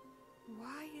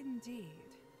 Why indeed?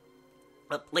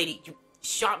 Lady, you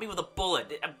shot me with a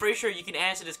bullet. I'm pretty sure you can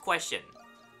answer this question.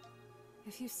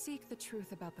 If you seek the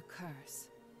truth about the curse,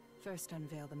 first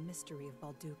unveil the mystery of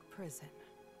Balduq Prison.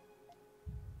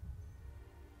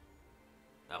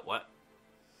 What?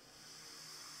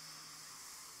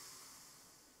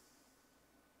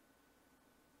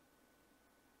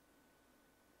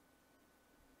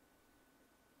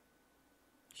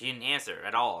 She didn't answer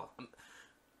at all.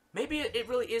 Maybe it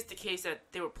really is the case that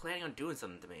they were planning on doing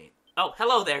something to me. Oh,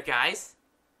 hello there, guys.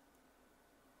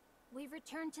 We've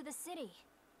returned to the city.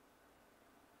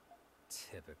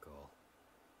 Typical.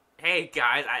 Hey,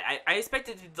 guys, I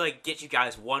expected to, like, get you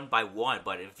guys one by one,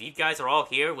 but if you guys are all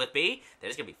here with me, then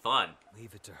it's gonna be fun.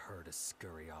 Leave it to her to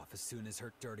scurry off as soon as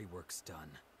her dirty work's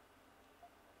done.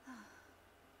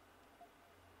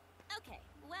 Okay,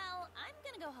 well, I'm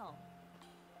gonna go home.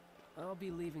 I'll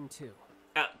be leaving too.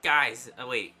 Guys,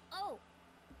 wait. Oh,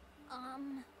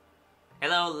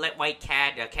 Hello, white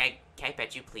cat. Can I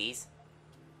pet you, please?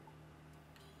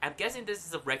 I'm guessing this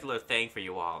is a regular thing for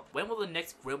you all. When will the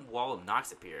next Grimwald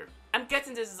Nox appear? I'm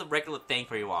guessing this is a regular thing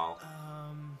for you all.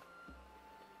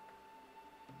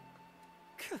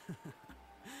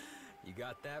 You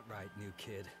got that right, new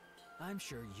kid. I'm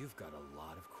sure you've got a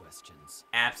lot of questions.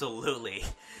 Absolutely.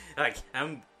 Like,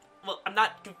 I'm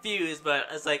not confused, but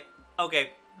it's like,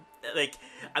 okay, like,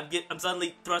 I'm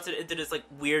suddenly thrusted into this, like,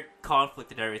 weird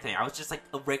conflict and everything. I was just, like,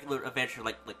 a regular adventurer,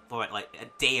 like a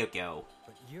day ago.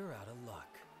 But you're out of luck.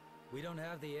 We don't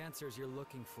have the answers you're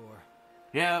looking for.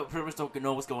 Yeah, pretty much don't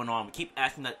know what's going on. We keep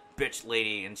asking that bitch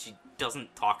lady, and she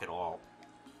doesn't talk at all.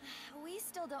 we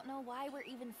still don't know why we're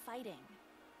even fighting.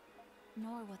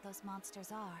 Nor what those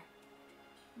monsters are.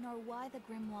 Nor why the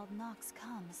Grimwald Nox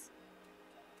comes.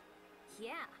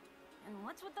 Yeah, and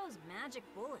what's with those magic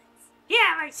bullets?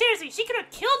 Yeah, like seriously, she could have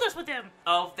killed us with them.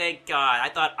 Oh, thank God. I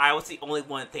thought I was the only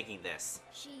one thinking this.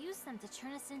 She used them to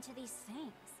turn us into these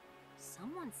things.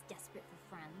 Someone's desperate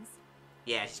for friends.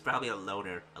 Yeah, she's probably a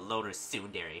loner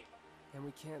tsundere. And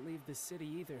we can't leave the city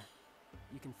either.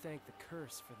 You can thank the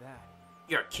curse for that.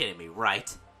 You're kidding me,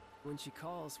 right? When she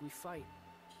calls, we fight.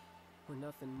 We're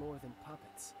nothing more than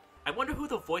puppets. I wonder who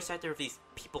the voice actor of these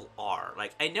people are.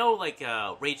 Like, I know, like,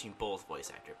 Raging Bull's voice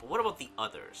actor, but what about the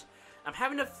others? I'm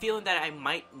having a feeling that I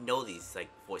might know these, like,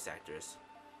 voice actors.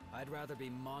 I'd rather be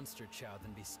Monster Chow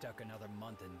than be stuck another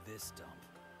month in this dump.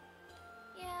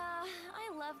 Yeah,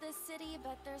 I love this city,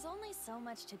 but there's only so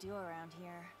much to do around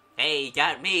here. Hey, you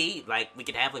got me. Like, we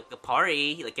could have, like, a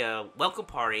party, like a welcome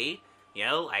party. You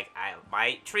know, like, I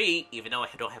might treat, even though I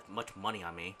don't have much money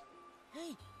on me.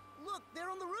 Hey, look, they're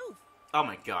on the roof. Oh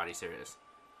my god, are you serious?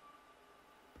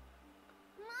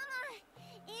 Mama,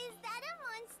 is that a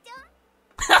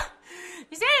monster?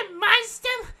 Is that a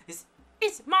monster?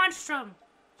 It's Monstrum.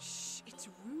 Shh, it's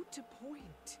rude to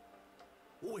point.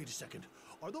 Wait a second.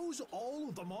 Are those all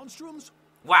of the Monstrums?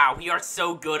 Wow, we are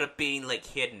so good at being, like,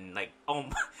 hidden. Like, oh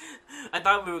my... I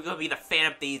thought we were gonna be the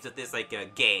Phantom Thieves of this, like,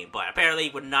 game, but apparently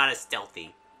we're not as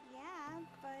stealthy. Yeah,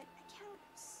 but I count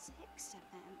 6 of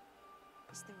them.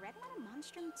 Is the red one a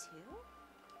monstrum too?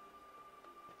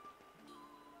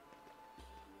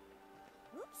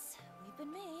 Oops, we've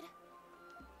been made.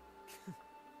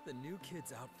 The new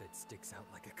kid's outfit sticks out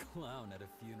like a clown at a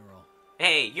funeral.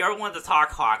 Hey, you're one of the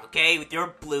Talk Hawk, okay? With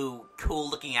your blue,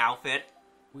 cool-looking outfit.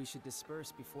 We should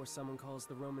disperse before someone calls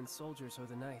the Roman soldiers or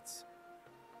the knights.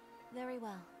 Very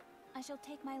well. I shall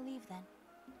take my leave then.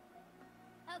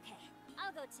 Okay,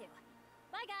 I'll go too.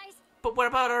 Bye, guys. But what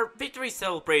about our victory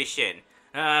celebration?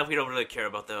 We don't really care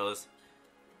about those.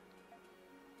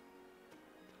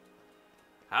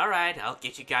 Alright, I'll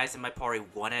get you guys in my party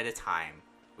one at a time.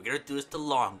 We're gonna do this the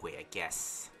long way, I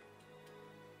guess.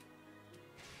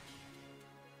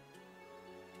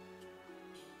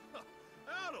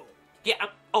 Yeah,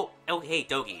 oh, hey,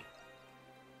 Dogi.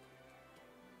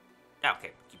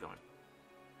 Okay, keep going.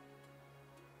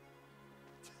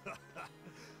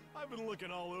 I've been looking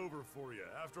all over for you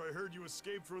after I heard you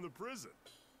escaped from the prison.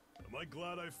 Am I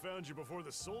glad I found you before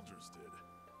the soldiers did?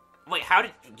 Wait, how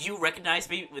did you recognize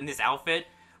me in this outfit,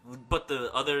 but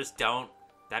the others don't?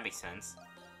 That makes sense.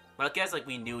 Well, I guess, like,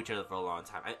 we knew each other for a long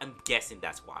time. I'm guessing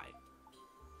that's why.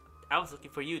 I was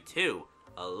looking for you, too.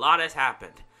 A lot has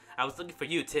happened. I was looking for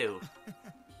you, too.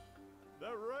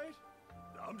 That right?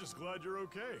 I'm just glad you're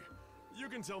okay. You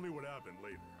can tell me what happened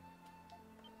later.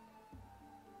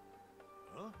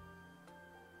 Huh?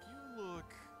 You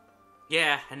look...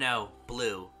 Yeah, I know.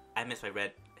 Blue. I miss my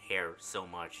red hair so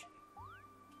much.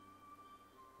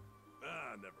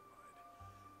 Ah, never mind.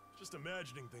 Just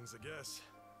imagining things, I guess.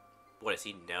 What, does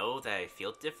he know that I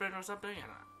feel different or something? I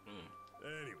don't know.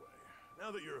 Anyway,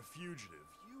 now that you're a fugitive,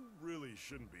 you really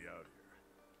shouldn't be out here.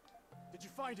 Did you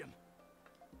find him?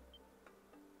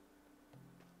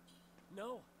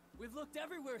 No, we've looked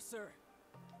everywhere, sir.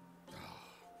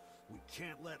 We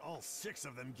can't let all 6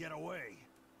 of them get away.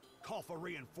 Call for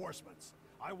reinforcements.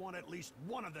 I want at least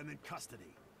one of them in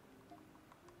custody.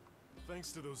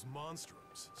 Thanks to those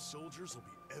monstrums, soldiers will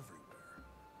be everywhere.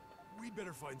 We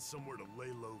better find somewhere to lay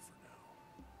low for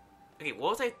now. Okay,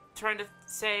 what was I trying to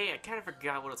say? I kind of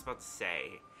forgot what I was about to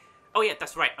say. Oh yeah,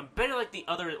 that's right. I'm betting like the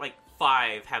other like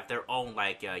 5 have their own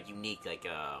like unique like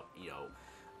you know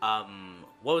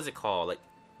what was it called? Like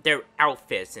their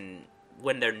outfits and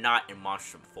when they're not in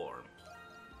monstrum form.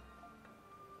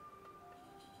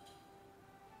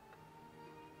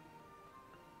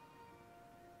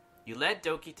 You led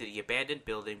Doki to the abandoned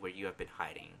building where you have been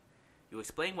hiding. You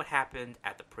explain what happened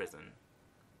at the prison.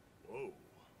 Whoa,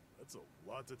 that's a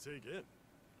lot to take in.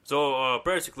 So,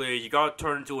 basically, you got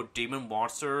turned into a demon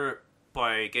monster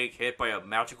by getting hit by a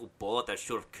magical bullet that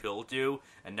should have killed you,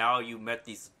 and now you met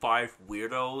these 5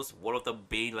 weirdos, one of them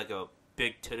being like a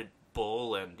big-titted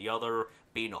bull, and the other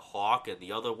being a hawk, and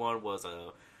the other one was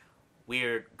a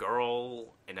weird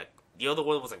girl, and the other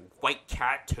one was a white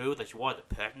cat, too, that you wanted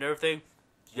to pet and everything.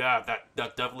 Yeah,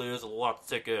 that definitely is a lot to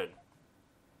take in.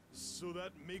 So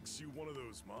that makes you one of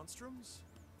those monstrums?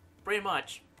 Pretty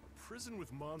much. A prison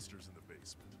with monsters in the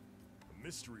basement. A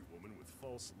mystery woman with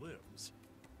false limbs.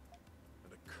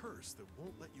 And a curse that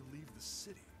won't let you leave the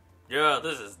city. Yeah,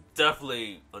 this is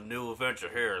definitely a new adventure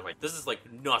here. Like, this is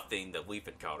like nothing that we've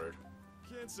encountered.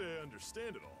 Can't say I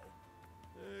understand it all.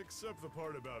 Except the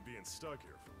part about being stuck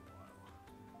here for a while.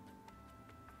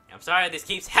 I'm sorry this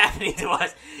keeps happening to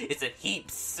us. It's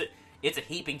a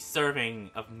heaping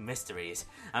serving of mysteries.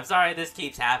 I'm sorry this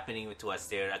keeps happening to us,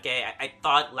 dude. Okay, I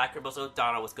thought Lacrimosa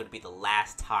O'Donnell was going to be the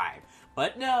last time.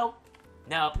 But no.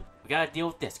 Nope. We gotta deal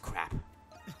with this crap.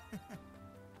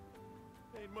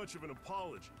 Ain't much of an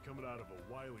apology coming out of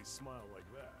a wily smile like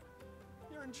that.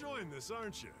 You're enjoying this,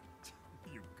 aren't you?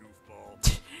 You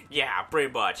goofball. Yeah,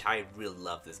 pretty much. I really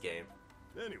love this game.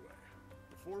 Anyway,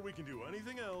 before we can do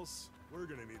anything else, we're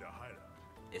gonna need a hideout.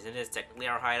 Isn't this technically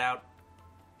our hideout?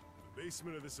 The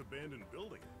basement of this abandoned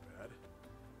building ain't bad.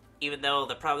 Even though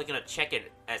they're probably gonna check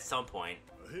it at some point.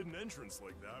 A hidden entrance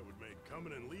like that would make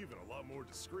coming and leaving a lot more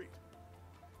discreet.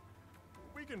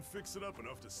 We can fix it up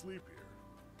enough to sleep here.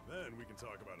 Then we can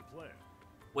talk about a plan.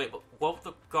 Wait, but won't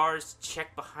the guards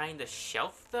check behind the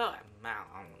shelf, though? I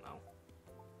don't know.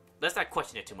 Let's not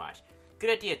question it too much. Good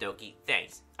idea, Doki.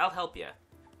 Thanks. I'll help you.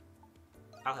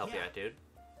 I'll help you out, dude.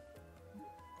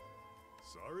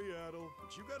 Sorry, Adel,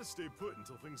 but you gotta stay put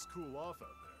until things cool off out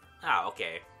there. Ah,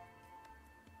 okay.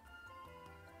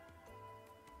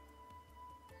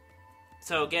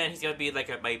 So again, he's gonna be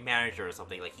like my manager or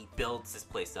something. Like, he builds this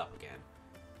place up again.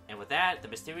 And with that, the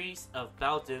mysteries of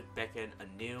Balduq beckon a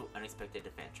new, unexpected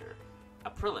adventure.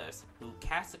 Aprilis, who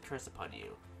casts a curse upon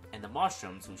you, and the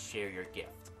Monstrums who share your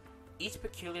gift. Each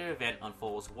peculiar event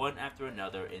unfolds one after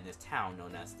another in this town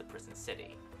known as the Prison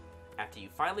City. After you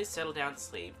finally settle down to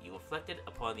sleep, you reflected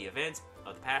upon the events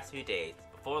of the past few days.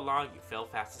 Before long, you fell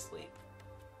fast asleep.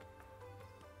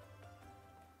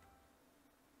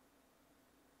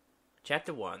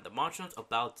 Chapter 1, The Monstrums of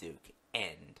Balduq,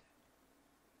 End.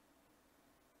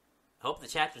 I hope the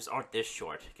chapters aren't this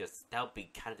short, because that would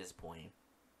be kind of disappointing.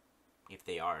 If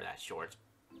they are that short.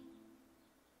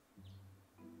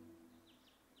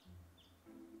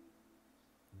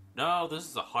 Now, this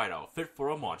is a hideout fit for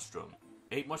a monstrum.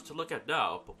 Ain't much to look at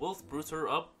now, but we'll spruce her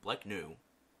up like new.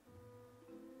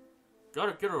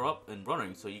 Gotta get her up and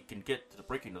running so you can get to the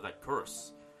breaking of that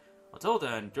curse. Until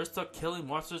then, you're stuck killing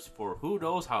monsters for who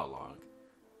knows how long.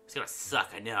 It's gonna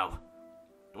suck, I know.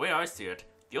 The way I see it,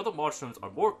 the other monstrums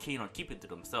are more keen on keeping to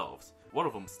themselves. One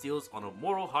of them steals on a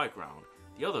moral high ground.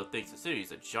 The other thinks the city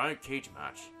is a giant cage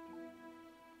match.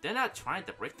 They're not trying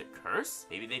to break the curse?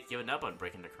 Maybe they've given up on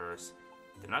breaking the curse.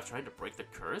 They're not trying to break the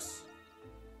curse?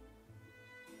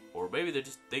 Or maybe they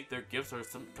just think their gifts are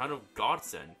some kind of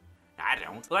godsend. I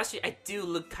don't. Well, actually, I do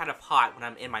look kind of hot when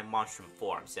I'm in my monstrum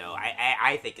form, so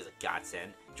I think it's a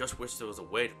godsend. Just wish there was a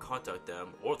way to contact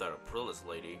them, or that Aprilis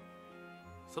lady.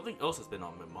 Something else has been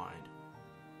on my mind.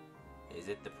 Is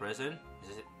it the prison?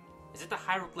 Is it the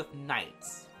Hieroglyph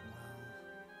Knights?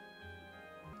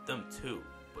 Them too,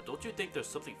 but don't you think there's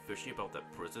something fishy about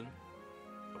that prison?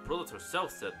 Aprilis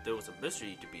herself said there was a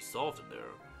mystery to be solved in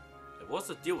there. And what's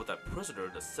the deal with that prisoner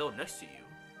in the cell next to you?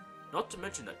 Not to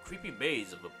mention that creepy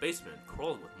maze of a basement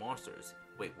crawling with monsters.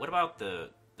 Wait, what about the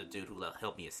dude who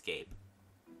helped me escape?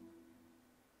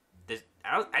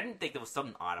 I didn't think there was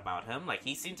something odd about him. Like,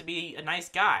 he seemed to be a nice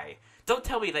guy. Don't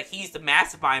tell me that he's the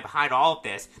mastermind behind all of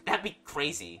this. That'd be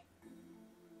crazy.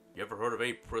 You ever heard of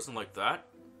a prison like that?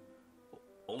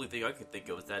 Only thing I can think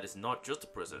of is that it's not just a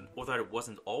prison, or that it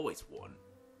wasn't always one.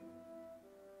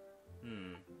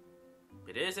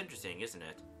 It is interesting, isn't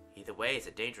it? Either way, it's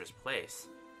a dangerous place.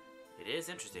 It is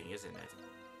interesting, isn't it?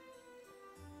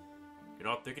 You're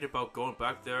not thinking about going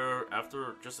back there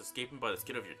after just escaping by the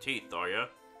skin of your teeth, are you?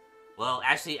 Well,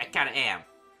 actually, I kinda am.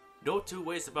 No two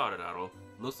ways about it, Adel.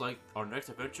 Looks like our next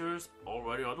adventure's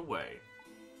already on the way.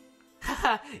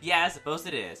 Haha, yeah, I suppose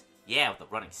it is. Yeah, with a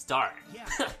running start. Yeah.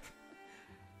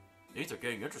 These are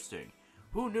getting interesting.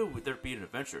 Who knew there'd be an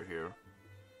adventure here?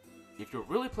 If you're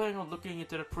really planning on looking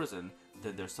into the prison,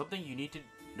 then there's something you need to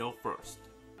know first.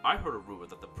 I heard a rumor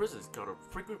that the prison's got a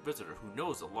frequent visitor who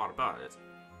knows a lot about it.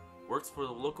 Works for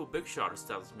the local big shot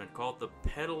establishment called the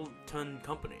Pendleton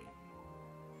Company.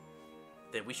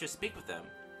 Then we should speak with them.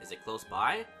 Is it close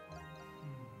by?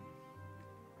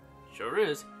 Sure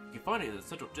is. You can find it in the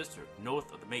central district,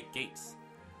 north of the main gates.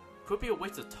 Could be a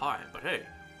waste of time, but hey,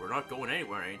 we're not going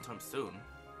anywhere anytime soon.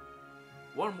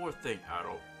 One more thing,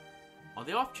 Adel. On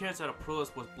the off chance that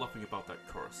Aprilis was bluffing about that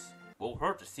curse, won't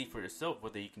hurt to see for yourself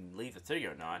whether you can leave the city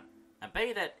or not. I bet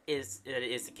you that it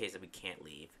is the case that we can't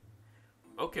leave.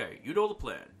 Okay, you know the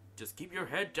plan. Just keep your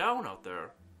head down out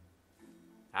there.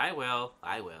 I will.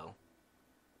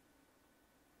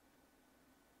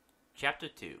 Chapter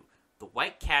 2, The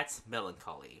White Cat's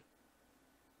Melancholy.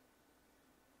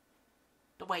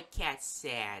 The white cat's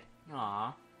sad.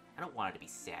 Aw, I don't want it to be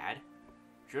sad.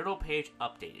 Journal page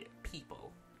updated.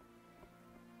 People.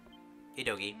 Hey,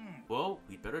 Dogi. Well,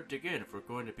 we'd better dig in if we're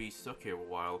going to be stuck here a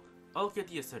while. I'll get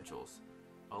the essentials.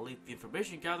 I'll leave the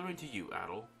information gathering to you,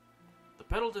 Adel. The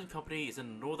Pendleton Company is in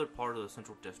the northern part of the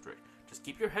central district. Just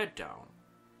keep your head down.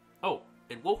 Oh,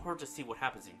 it won't hurt to see what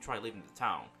happens if you try leaving the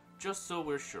town, just so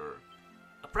we're sure.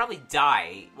 I'll probably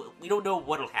die. We don't know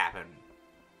what'll happen.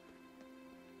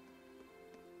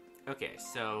 Okay,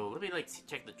 so let me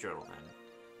check the journal then.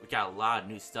 We got a lot of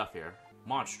new stuff here.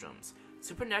 Monstrums.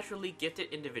 supernaturally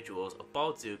gifted individuals of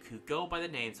Balduq who go by the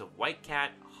names of White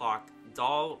Cat, Hawk,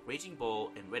 Doll, Raging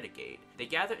Bull, and Renegade. They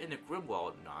gather in the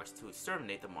Grimwald Nox to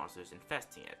exterminate the monsters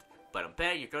infesting it. But I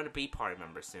bet you're going to be party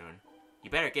members soon. You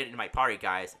better get into my party,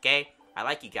 guys, okay? I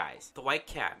like you guys. The White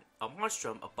Cat, a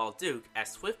monstrum of Balduq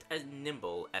as swift and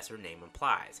nimble as her name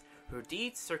implies. Her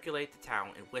deeds circulate the town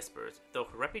in whispers, though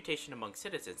her reputation among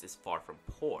citizens is far from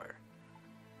poor.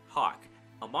 Hawk,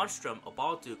 a monstrum of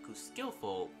Balduq whose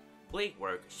skillful blade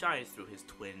work shines through his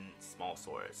twin small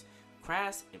swords.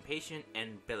 Crass, impatient,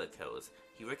 and bellicose,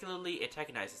 he regularly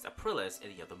antagonizes Aprilis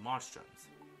and the other monstrums.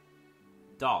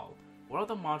 Doll, one of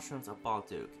the monstrums of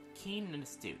Balduq, keen and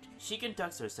astute, she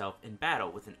conducts herself in battle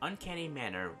with an uncanny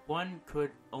manner one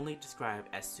could only describe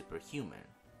as superhuman.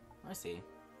 I see.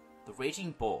 The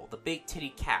Raging Bull, the big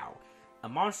titty cow, a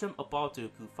monstrum of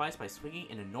Balduq who fights by swinging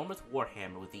an enormous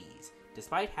warhammer with ease,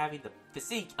 despite having the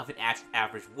physique of an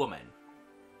average woman.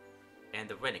 And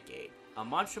the Renegade, a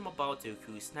monstrum of Balduq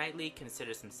who snidely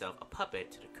considers himself a puppet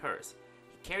to the curse.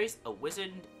 He carries a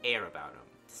wizened air about him,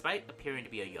 despite appearing to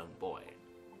be a young boy.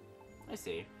 I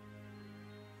see.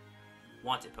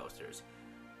 Wanted posters.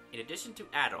 In addition to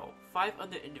Adol, 5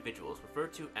 other individuals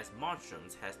referred to as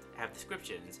monstrums have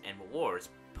descriptions and rewards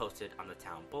posted on the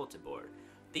town bulletin board.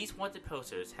 These wanted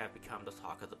posters have become the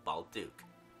talk of the Balduq.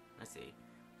 I see.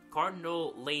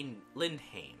 Cardinal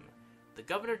Lindheim, the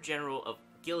Governor General of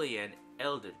Gillian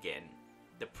Eldergen,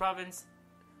 the province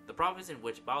in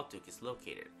which Balduq is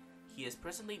located. He is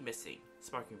presently missing,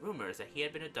 sparking rumors that he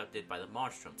had been abducted by the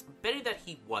monstrums. I'm betting that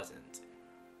he wasn't.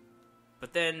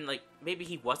 But then, like, maybe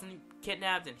he wasn't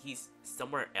kidnapped and he's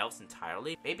somewhere else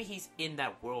entirely. Maybe he's in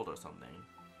that world or something.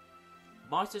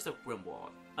 Monsters of Grimwald.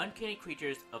 Uncanny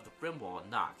creatures of the Grimwald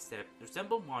Nox that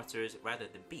resemble monsters rather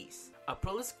than beasts.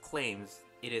 Aprilis claims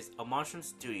it is a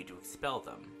monstrum's duty to expel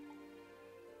them.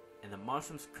 And the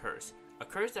monstrum's curse. A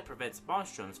curse that prevents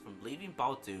monstrums from leaving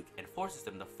Balduq and forces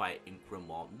them to fight in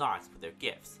Grimwald Nox with their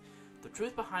gifts. The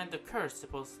truth behind the curse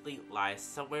supposedly lies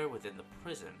somewhere within the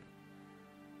prison.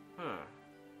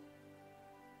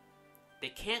 They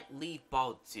can't leave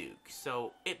Balduq,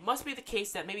 so it must be the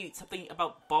case that maybe something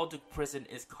about Balduq prison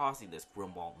is causing this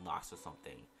Grimwald Nox or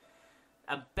something.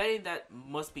 I'm betting that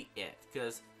must be it,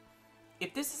 because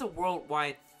if this is a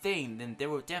worldwide thing, then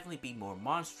there will definitely be more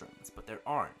monstrums, but there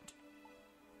aren't.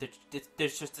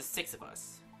 There's just the 6 of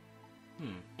us.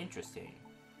 Interesting.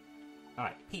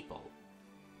 Alright, people.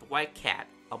 The White Cat,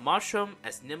 a monstrum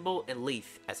as nimble and lithe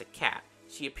as a cat.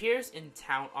 She appears in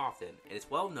town often and is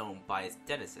well known by its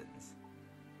denizens.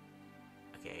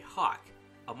 Okay, Hawk,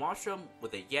 a monstrum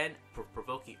with a yen for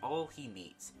provoking all he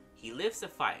meets. He lives to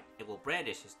fight and will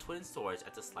brandish his twin swords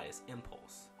at the slightest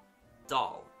impulse.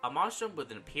 Doll, a monstrum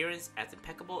with an appearance as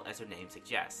impeccable as her name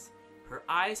suggests. Her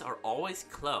eyes are always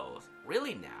closed.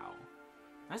 Really now?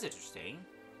 That's interesting.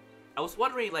 I was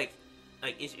wondering, like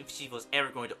if she was ever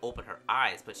going to open her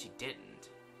eyes, but she didn't.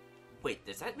 Wait,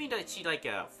 does that mean that she,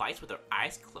 fights with her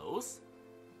eyes closed?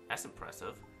 That's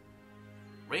impressive.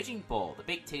 Raging Bull, the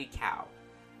big titty cow.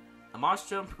 A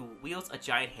monstrum who wields a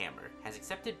giant hammer, has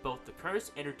accepted both the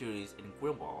curse and her duties in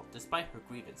Grimwald, despite her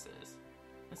grievances.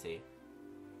 Let's see.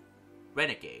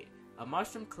 Renegade, a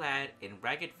monstrum clad in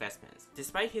ragged vestments.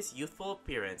 Despite his youthful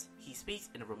appearance, he speaks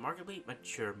in a remarkably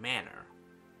mature manner.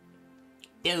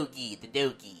 Dogi, the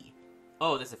Dogi.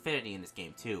 Oh, there's affinity in this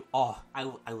game too. Oh,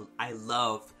 I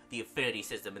love the affinity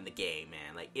system in the game,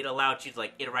 man. Like, it allowed you to,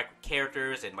 interact with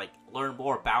characters and, learn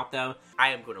more about them. I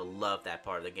am going to love that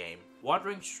part of the game.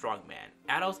 Wandering Strongman,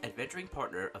 Adol's adventuring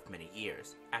partner of many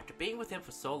years. After being with him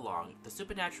for so long, the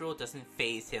supernatural doesn't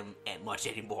faze him much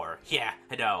anymore. Yeah,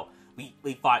 I know.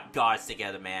 We fought gods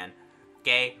together, man.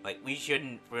 Okay? We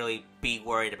shouldn't really be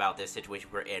worried about this situation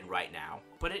we're in right now.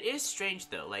 But it is strange,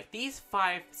 though. These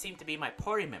 5 seem to be my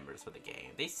party members for the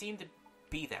game. They seem to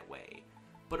be that way.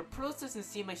 But Aprilis doesn't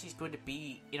seem like she's going to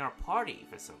be in our party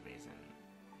for some reason.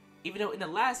 Even though in the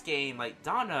last game,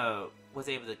 Donna was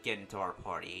able to get into our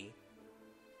party.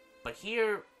 But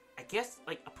here, I guess,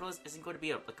 Aprilis isn't going to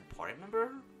be a party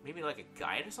member? Maybe, a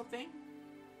guide or something?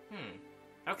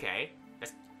 Okay.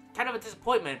 That's kind of a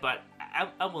disappointment, but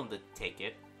I'm willing to take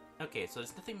it. Okay, so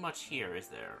there's nothing much here, is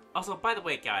there? Also, by the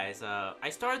way, guys, I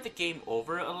started the game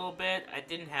over a little bit. I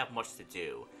didn't have much to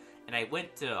do. And I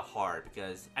went to hard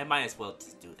because I might as well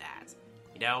just do that.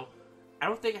 You know? I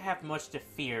don't think I have much to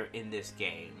fear in this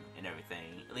game and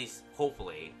everything. At least,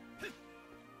 hopefully.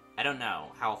 I don't know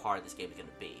how hard this game is going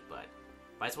to be, but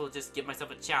might as well just give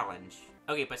myself a challenge.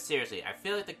 Okay, but seriously, I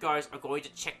feel like the guards are going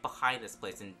to check behind this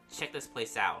place and check this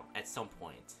place out at some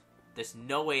point. There's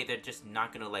no way they're just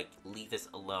not going to, leave this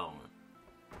alone.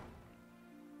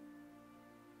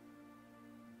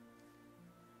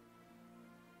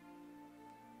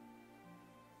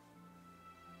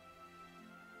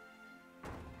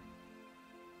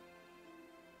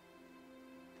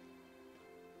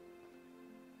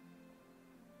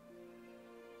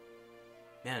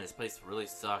 Man, this place really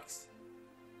sucks.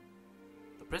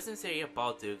 The prison city of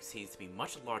Balduq seems to be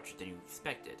much larger than you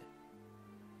expected.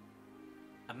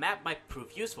 A map might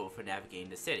prove useful for navigating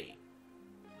the city.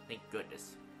 Thank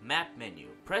goodness. Map menu.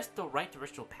 Press the right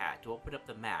directional pad to open up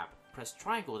the map. Press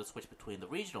triangle to switch between the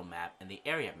regional map and the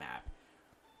area map.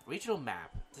 The regional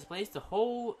map displays the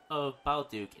whole of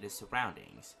Balduq and its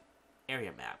surroundings.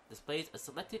 Area map displays a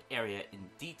selected area in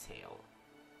detail.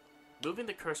 Moving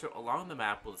the cursor along the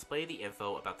map will display the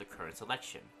info about the current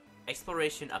selection.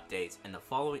 Exploration updates and the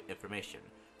following information.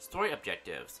 Story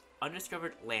objectives,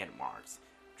 undiscovered landmarks,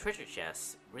 treasure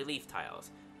chests, relief tiles,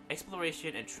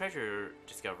 exploration and treasure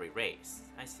discovery race.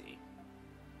 I see.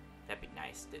 That'd be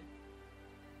nice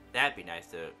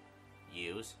to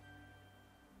use.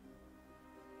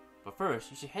 But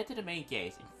first, you should head to the main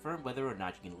gates and confirm whether or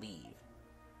not you can leave.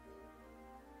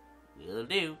 Will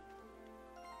do.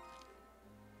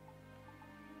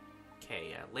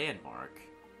 Okay, landmark.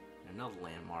 Another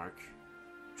landmark.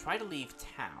 Try to leave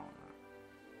town.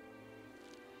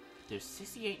 There's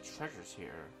 68 treasures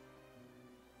here.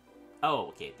 Oh,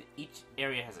 okay. Each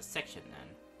area has a section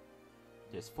then.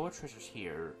 There's 4 treasures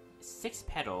here, 6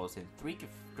 petals, and 3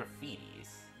 graffitis.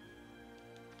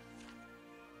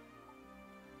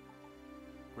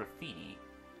 Graffiti.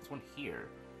 There's one here.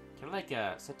 Can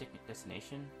I set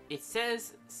destination? It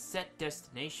says set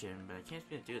destination, but I can't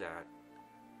seem to do that.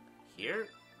 Here?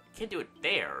 I can do it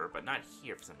there, but not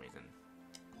here for some reason.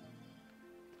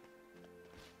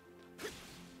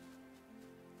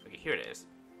 Okay, here it is.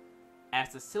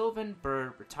 As the sylvan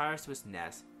bird retires to its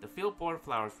nest, the field-born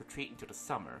flowers retreat into the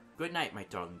summer. Good night, my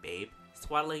darling babe.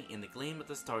 Swaddling in the gleam of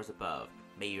the stars above,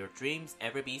 may your dreams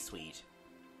ever be sweet.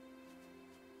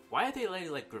 Why are they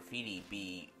letting graffiti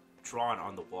be drawn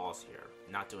on the walls here,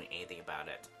 not doing anything about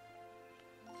it?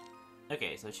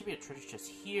 Okay, so there should be a treasure chest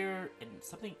here, and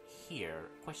something here,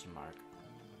 question mark.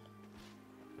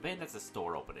 I bet that's a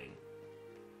store opening.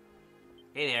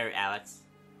 Hey there, Alex.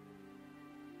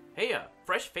 Hey,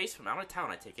 fresh face from out of town,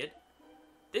 I take it.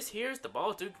 This here's the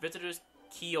Balduq Visitors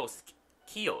Kiosk.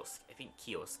 I think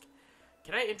kiosk.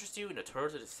 Can I interest you in a tour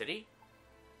of the city?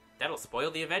 That'll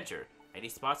spoil the adventure. Any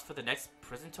spots for the next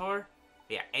prison tour?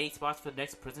 Yeah, any spots for the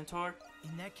next prison tour?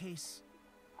 In that case...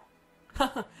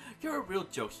 You're a real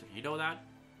jokester, you know that?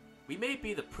 We may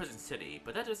be the prison city,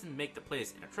 but that doesn't make the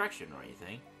place an attraction or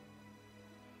anything.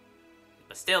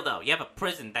 But still though, you have a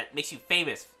prison that makes you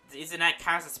famous. Isn't that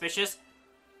kind of suspicious?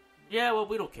 Yeah, well,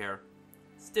 we don't care.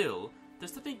 Still,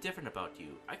 there's something different about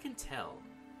you. I can tell.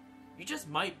 You just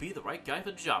might be the right guy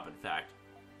for the job, in fact.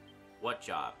 What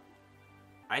job?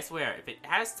 I swear, if it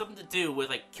has something to do with,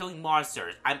 killing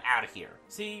monsters, I'm out of here.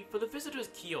 See, for the visitors'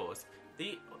 kiosk,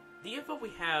 the info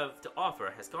we have to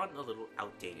offer has gotten a little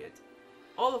outdated.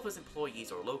 All of us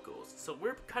employees are locals, so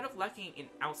we're kind of lacking in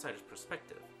outsider's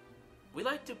perspective. We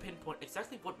like to pinpoint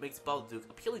exactly what makes Balduq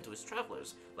appealing to its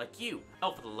travelers, like you.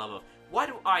 Oh, for the love of, why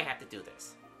do I have to do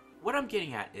this? What I'm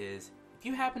getting at is, if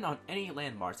you happen on any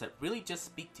landmarks that really just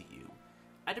speak to you,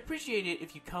 I'd appreciate it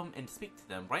if you come and speak to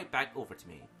them right back over to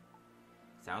me.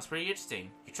 Sounds pretty interesting.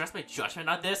 You trust my judgment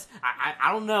on this?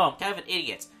 I don't know, I'm kind of an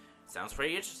idiot. Sounds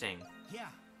pretty interesting. Yeah.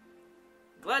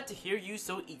 Glad to hear you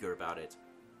so eager about it.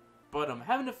 But I'm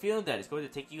having a feeling that it's going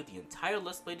to take you the entire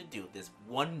Let's Play to do this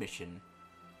one mission.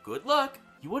 Good luck!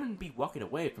 You wouldn't be walking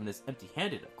away from this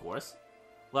empty-handed, of course.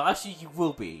 Well, actually, you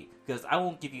will be, because I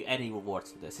won't give you any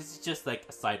rewards for this. This is just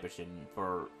a side mission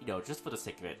for, just for the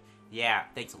sake of it. Yeah,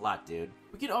 thanks a lot, dude.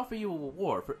 We can offer you a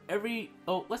reward for every,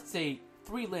 let's say,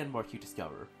 3 landmarks you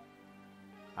discover.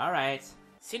 Alright.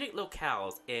 Scenic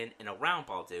locales in and around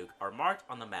Balduq are marked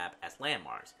on the map as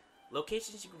landmarks.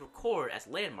 Locations you can record as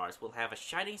landmarks will have a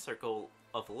shining circle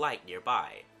of light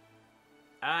nearby.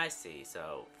 I see,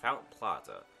 so Fountain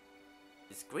Plaza.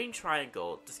 This green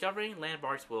triangle, discovering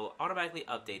landmarks will automatically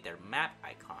update their map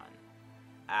icon.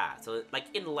 Ah, so like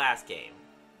in the last game.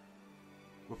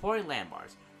 Reporting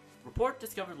landmarks. Report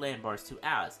discovered landmarks to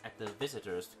Alex at the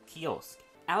visitor's kiosk.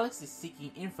 Alex is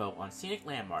seeking info on scenic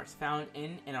landmarks found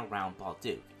in and around Balduq.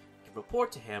 You can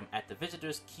report to him at the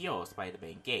visitor's kiosk by the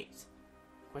main gate.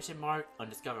 Question mark,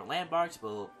 undiscovered landmarks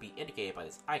will be indicated by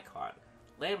this icon.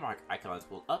 Landmark icons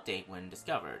will update when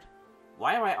discovered.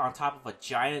 Why am I on top of a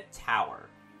giant tower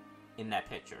in that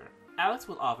picture? Alex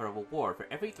will offer a reward for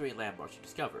every 3 landmarks you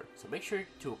discover, so make sure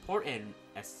to report in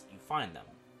as you find them.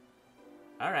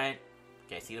 Alright,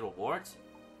 can I see the rewards?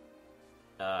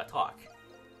 Talk.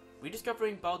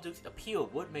 Rediscovering Balduq's appeal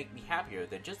would make me happier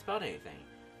than just about anything,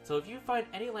 so if you find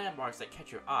any landmarks that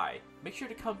catch your eye, make sure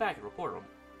to come back and report them.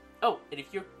 Oh, and if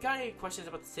you've got any questions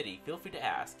about the city, feel free to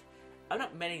ask. I'm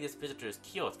not manning this visitor's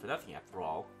kiosk for nothing after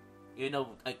all. Even though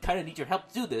I kind of need your help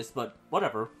to do this, but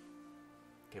whatever.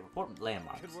 Okay, report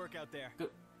landmarks. Good work out there. Good.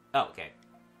 Oh, okay.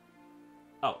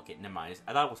 Oh, okay, never mind.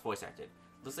 I thought it was voice acted.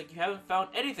 Looks like you haven't found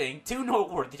anything too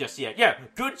noteworthy just yet. Yeah,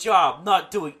 good job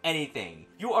not doing anything.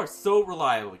 You are so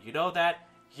reliable, you know that?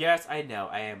 Yes, I know.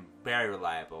 I am very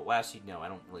reliable. Well, actually, no, I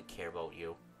don't really care about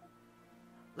you.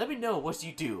 Let me know what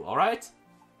you do, alright?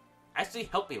 Actually,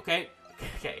 help me, okay?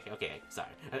 Okay, sorry.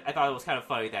 I thought it was kind of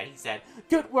funny that he said,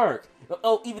 good work!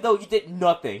 Oh, even though you did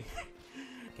nothing.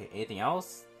 Okay, anything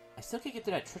else? I still can't get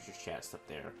to that treasure chest up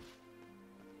there.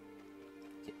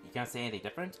 You can't say anything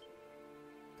different?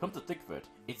 Come to think of it,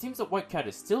 it seems the White Cat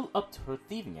is still up to her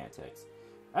thieving antics.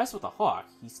 As for the Hawk,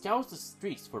 he scours the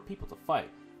streets for people to fight.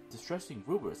 Distressing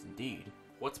rumors indeed.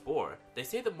 What's more, they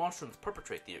say the Monstrums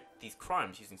perpetrate these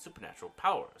crimes using supernatural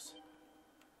powers.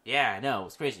 Yeah, I know,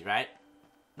 it's crazy, right?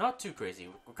 Not too crazy,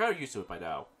 we're kind of used to it by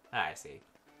now. Ah, I see.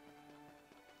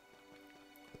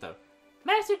 What the?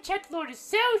 Master Chetlord is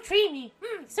so dreamy.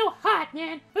 So hot,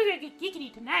 man. We're gonna get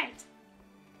giggity tonight.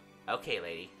 Okay,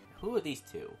 lady. Who are these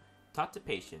two? Talk to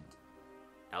patient.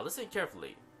 Now listen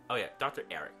carefully. Oh yeah, Dr.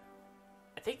 Eric.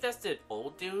 I think that's the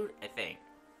old dude, I think.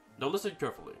 Now listen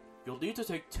carefully. You'll need to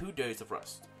take 2 days of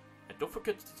rest. And don't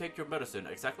forget to take your medicine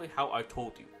exactly how I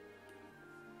told you.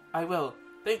 I will.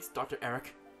 Thanks, Dr.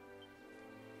 Eric.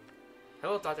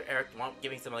 Hello, Dr. Eric. You want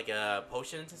giving some, like,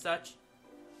 potions and such?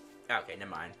 Okay,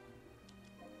 never mind.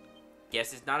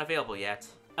 Guess it's not available yet.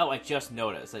 Oh, I just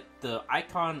noticed. Like, the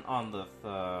icon on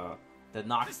the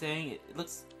Nox thing, it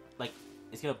looks like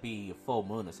it's gonna be a full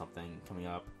moon or something coming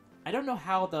up. I don't know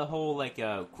how the whole, like,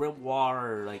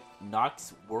 Grimwald, like,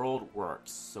 Nox world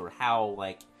works, or how,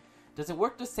 like, does it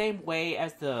work the same way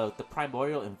as the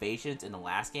primordial invasions in the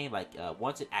last game? Like,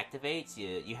 once it activates,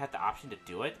 you have the option to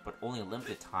do it, but only a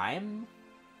limited time?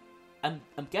 I'm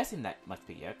guessing that must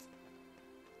be it.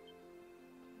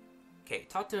 Okay,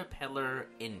 talk to Peddler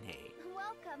Inhe.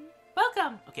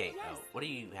 Welcome. Okay, what do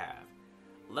you have?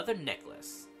 Leather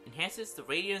necklace. Enhances the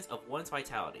radiance of one's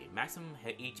vitality. Maximum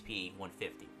HP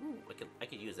 150. Ooh, I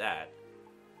could use that.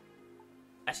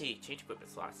 Actually, change equipment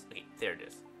slots. Okay, there it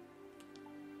is.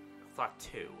 Slot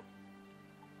 2.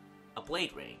 A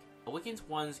blade ring. Awakens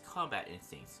one's combat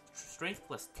instincts. Strength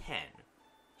plus 10.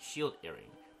 Shield earring.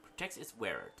 Protects its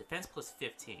wearer. Defense plus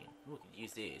 15. Ooh, we could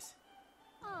use these.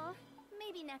 Aw,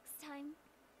 maybe next time.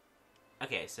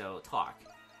 Okay, so talk.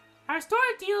 Our store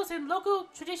deals in local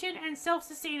tradition and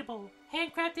self-sustainable,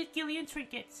 handcrafted Gillian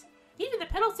trinkets. Even the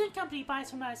Peddleton Company buys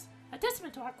from us, a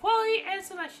testament to our quality and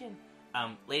selection.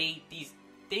 Lady, these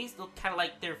things look kind of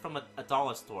like they're from a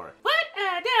dollar store. What?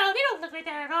 No, they don't look like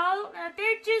that at all.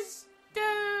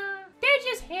 They're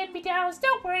just hand-me-downs.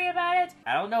 Don't worry about it.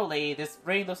 I don't know, lady. This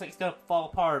ring looks like it's gonna fall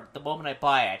apart the moment I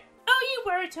buy it. Oh, you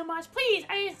worry too much. Please,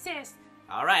 I insist.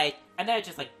 Alright, and then I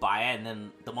just, like, buy it, and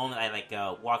then the moment I, like,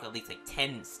 walk at least, like,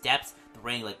 10 steps, the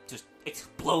ring, like, just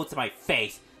explodes in my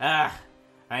face. Ah,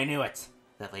 I knew it.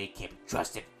 That lady can't be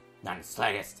trusted. Not in the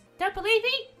slightest. Don't believe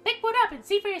me? Pick one up and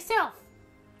see for yourself.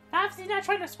 Obviously not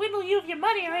trying to swindle you of your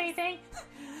money or anything.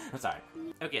 I'm sorry.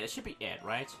 Okay, that should be it,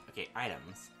 right? Okay,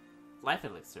 items. Life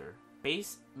Elixir.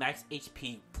 Base max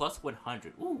HP plus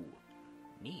 100. Ooh,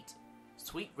 neat.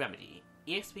 Sweet Remedy.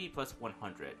 EXP plus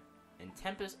 100. And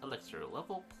Tempest Elixir,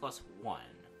 level plus 1.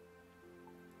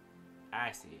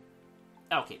 I see.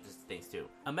 Okay, this is things too.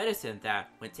 A medicine that,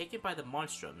 when taken by the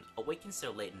Monstrums, awakens their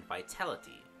latent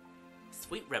vitality.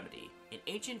 Sweet Remedy, an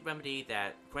ancient remedy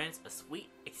that grants a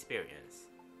sweet experience.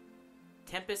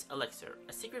 Tempest Elixir,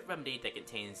 a secret remedy that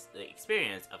contains the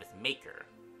experience of its maker.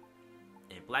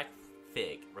 And Black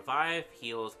Fig, revive,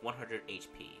 heals 100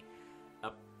 HP.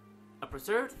 A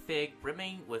preserved fig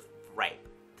brimming with ripe,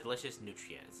 delicious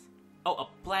nutrients. Oh, a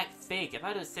black fig. I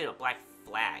thought it said a black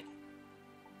flag.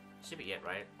 Should be it,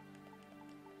 right?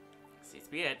 Seems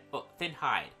to be it. Oh, thin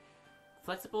hide.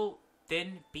 Flexible,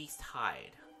 thin beast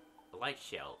hide. A light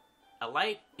shell. A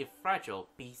light, if fragile,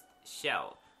 beast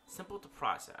shell. Simple to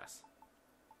process.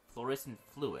 Fluorescent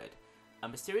fluid. A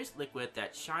mysterious liquid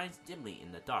that shines dimly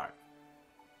in the dark.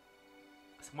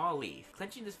 A small leaf.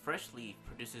 Clenching this fresh leaf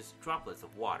produces droplets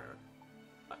of water.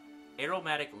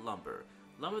 Aromatic lumber.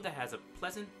 Lumber that has a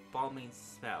pleasant, balmy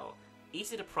smell.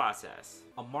 Easy to process.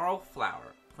 A marl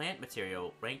flower. Plant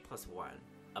material, rank plus 1.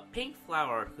 A pink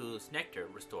flower whose nectar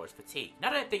restores fatigue.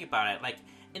 Now that I think about it, like,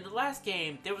 in the last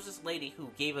game, there was this lady who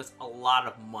gave us a lot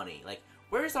of money. Like,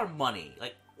 where's our money?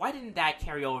 Like, why didn't that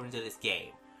carry over into this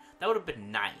game? That would have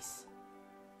been nice.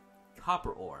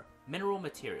 Copper ore. Mineral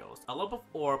materials. A lump of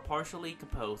ore partially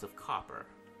composed of copper.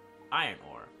 Iron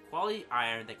ore. Quality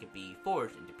iron that can be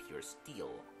forged into pure steel.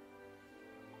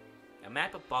 A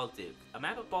map of Balduq. A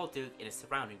map of Balduq and its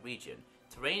surrounding region.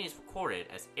 Terrain is recorded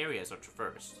as areas are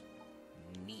traversed.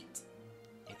 Neat.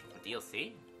 Anything for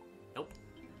DLC? Nope.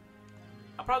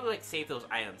 I'll probably like save those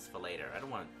items for later. I don't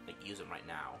want to like use them right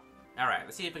now. Alright,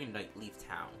 let's see if we can like leave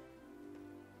town.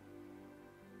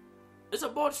 It's a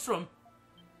monstrum!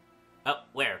 Oh,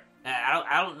 where?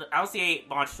 I don't see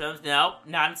monstrums. No,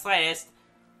 not in the slightest.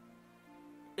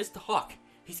 It's the Hawk.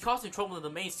 He's causing trouble in the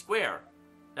main square.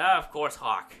 Ah, of course,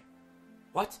 Hawk.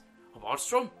 What? A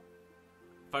monstrum?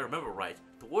 If I remember right,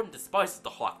 the warden despises the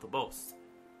Hawk the most.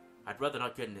 I'd rather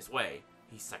not get in his way.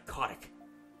 He's psychotic.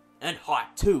 And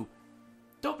hot, too.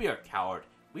 Don't be a coward.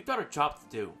 We've got a job to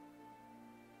do.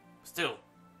 Still,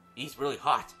 he's really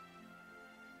hot.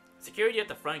 Security at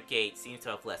the front gate seems to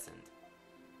have lessened.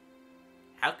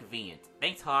 How convenient.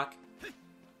 Thanks, Hawk.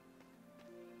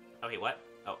 Okay, what?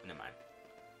 Oh, never mind.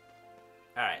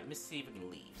 Alright, let me see if we can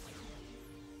leave.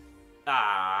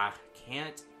 Ah,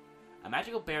 can't. A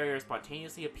magical barrier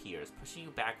spontaneously appears, pushing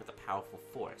you back with a powerful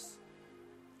force.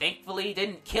 Thankfully, it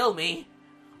didn't kill me!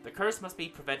 The curse must be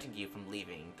preventing you from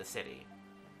leaving the city.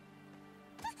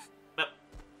 Ouch!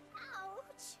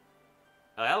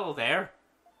 Oh, hello there.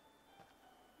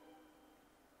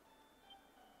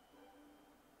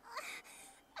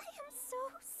 I am so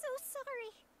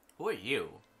sorry. Who are you?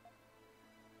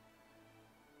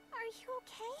 Are you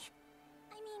okay?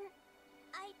 I mean,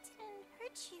 I didn't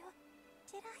hurt you,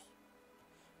 did I?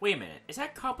 Wait a minute, is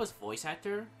that Kappa's voice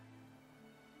actor?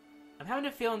 I'm having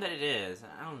a feeling that it is.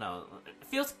 I don't know. It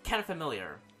feels kind of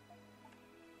familiar.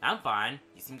 I'm fine.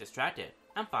 You seem distracted.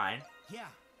 I'm fine. Yeah.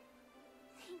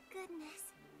 Thank goodness.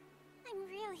 I'm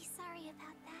really sorry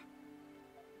about that.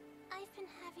 I've been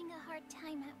having a hard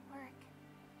time at work.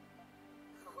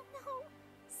 Oh no,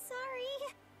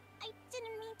 sorry. I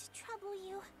didn't mean to trouble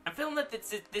you. I'm feeling that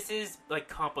this is like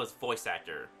Kappa's voice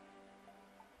actor.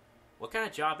 What kind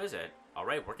of job is it?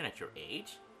 Alright, working at your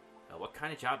age? What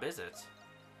kind of job is it?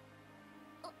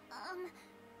 Well...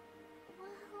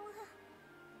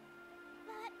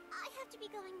 But I have to be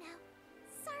going now.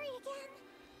 Sorry again.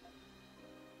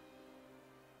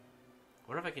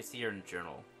 What if I can see her in the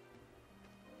journal?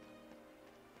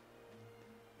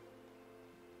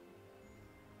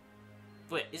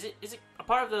 Wait, is it a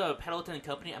part of the Pendleton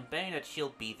Company? I'm betting that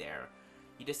she'll be there.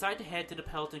 You decide to head to the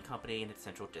Pendleton Company in its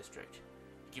central district.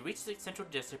 You reach the central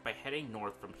district by heading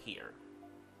north from here.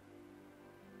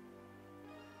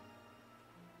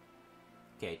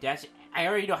 Okay, dash. I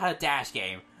already know how to dash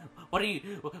game. What are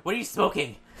you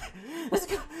smoking?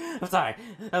 I'm sorry.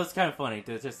 That was kind of funny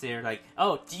to just hear like,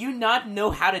 oh, do you not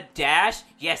know how to dash?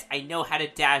 Yes, I know how to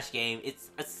dash game.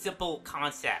 It's a simple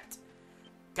concept.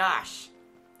 Gosh,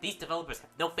 these developers have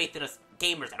no faith in us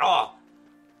gamers at all.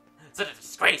 Such a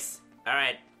disgrace. All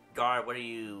right, Guard, what are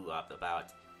you up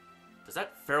about? Does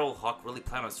that feral hawk really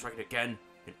plan on striking again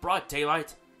in broad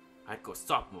daylight? I'd go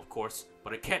stop him, of course,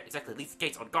 but I can't exactly leave the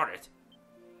gates unguarded.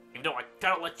 Even though I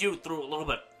kind of let you through a little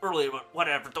bit earlier, but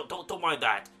whatever, don't mind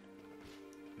that.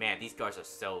 Man, these guards are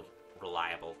so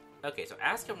reliable. Okay, so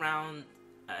ask around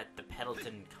at the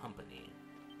Pendleton Company.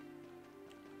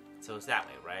 So it's that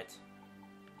way, right?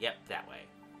 Yep, that way.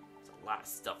 There's a lot of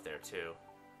stuff there, too.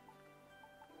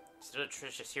 Is there a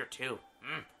treasure here, too?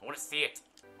 I want to see it.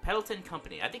 Pendleton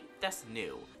Company, I think that's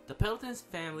new. The Pendleton's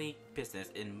family business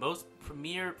in most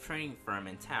premier training firm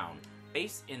in town,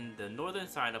 based in the northern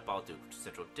side of Balduq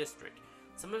Central District.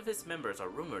 Some of its members are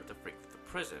rumored to frequent the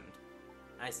prison.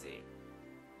 I see.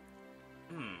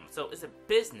 So it's a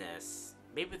business.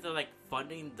 Maybe they're like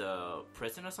funding the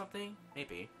prison or something?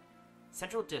 Maybe.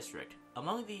 Central District.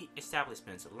 Among the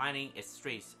establishments lining its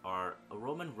streets are a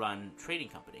Roman-run trading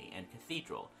company and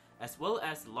cathedral, as well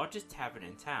as the largest tavern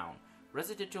in town.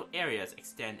 Residential areas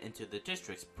extend into the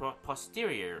district's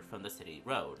posterior from the city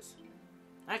roads.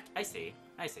 I see.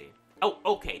 Oh,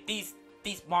 okay, these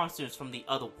monsters from the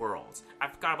other worlds. I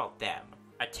forgot about them.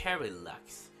 A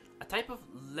Terrilux, a type of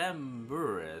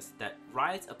lemurus that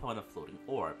rides upon a floating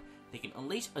orb. They can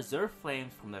unleash azure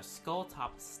flames from their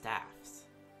skull-topped staffs.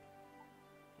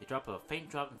 They drop a faint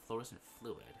drop in fluorescent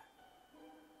fluid.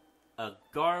 A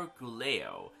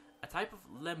Garguleo, a type of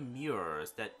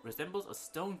lemurs that resembles a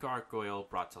stone gargoyle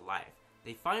brought to life.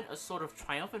 They find a sort of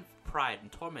triumphant pride in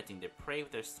tormenting their prey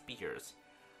with their spears.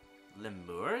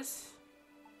 Lemurs?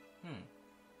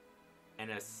 And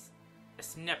a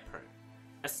snurpent,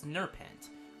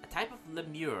 a type of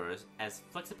lemurs as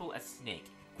flexible as snake,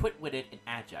 quick-witted and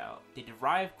agile. They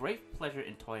derive great pleasure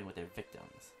in toying with their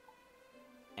victims.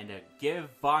 And a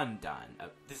Givondan, a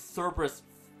Cerberus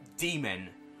demon.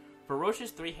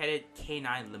 Ferocious three-headed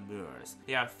canine lemurs.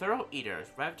 They are thorough eaters,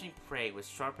 ravaging prey with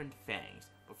sharpened fangs,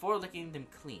 before licking them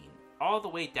clean, all the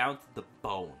way down to the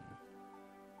bone.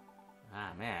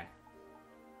 Ah, man.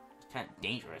 kind of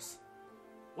dangerous.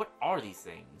 What are these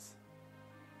things?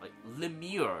 Like,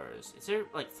 lemurs. Is there,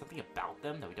 like, something about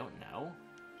them that we don't know?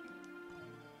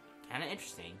 Kind of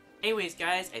interesting. Anyways,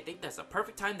 guys, I think that's a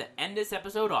perfect time to end this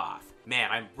episode off. Man,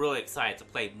 I'm really excited to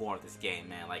play more of this game,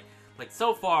 man. Like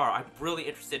so far, I'm really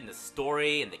interested in the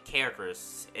story and the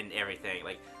characters and everything.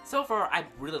 Like, so far, I'm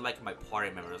really liking my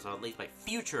party members, or at least my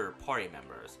future party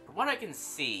members. From what I can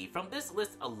see, from this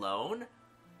list alone,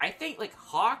 I think, like,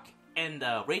 Hawk and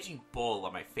Raging Bull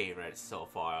are my favorites so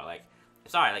far. Like,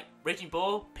 sorry, like, Raging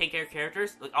Bull, pink hair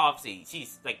characters, like, obviously,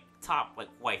 she's, like, top, like,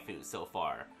 waifu so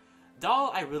far.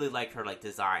 Doll, I really like her, like,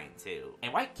 design, too.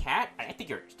 And White Cat, I think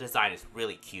her design is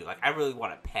really cute. Like, I really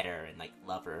want to pet her and, like,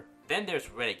 love her. Then there's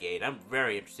Renegade. I'm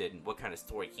very interested in what kind of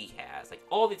story he has. Like,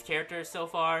 all these characters so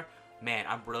far, man,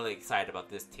 I'm really excited about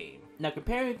this team. Now,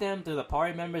 comparing them to the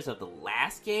party members of the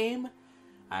last game,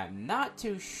 I'm not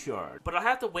too sure. But I'll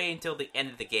have to wait until the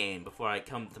end of the game before I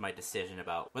come to my decision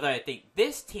about whether I think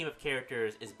this team of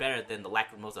characters is better than the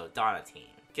Lacrimosa Donna team.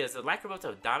 Because the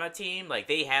Lacrimosa Donna team, like,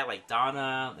 they had, like,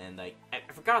 Donna, and, like, I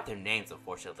forgot their names,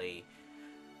 unfortunately.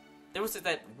 There was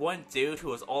that one dude who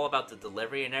was all about the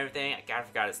delivery and everything. I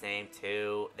forgot his name,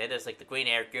 too. Then there's, like, the green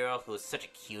hair girl who was such a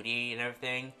cutie and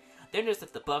everything. Then there's,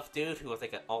 like, the buff dude who was,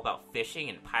 like, all about fishing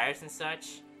and pirates and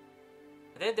such.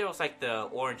 And then there was, like, the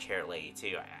orange hair lady,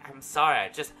 too. I'm sorry,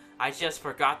 I just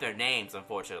forgot their names,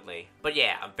 unfortunately. But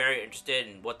yeah, I'm very interested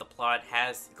in what the plot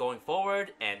has going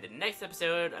forward, and the next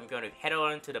episode, I'm going to head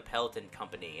on to the Pelton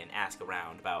Company and ask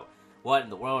around about what in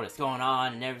the world is going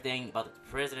on and everything, about the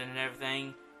president and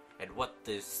everything, and what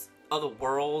this other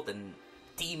world and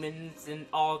demons and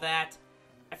all that.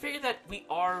 I figured that we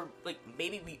are, like,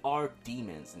 maybe we are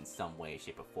demons in some way,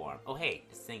 shape, or form. Oh hey,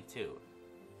 this thing too.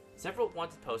 Several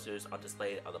wanted posters are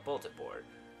displayed on the bulletin board.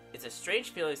 It's a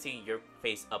strange feeling seeing your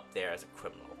face up there as a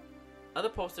criminal. Other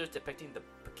posters depicting the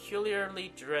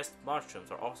peculiarly dressed Monstrums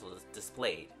are also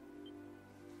displayed.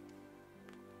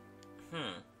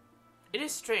 It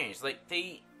is strange,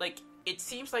 it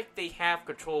seems like they have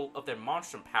control of their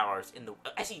Monstrum powers in the...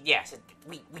 Actually, yes,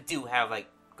 we do have, like,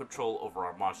 control over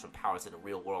our Monstrum powers in the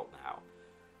real world now.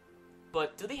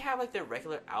 But do they have, like, their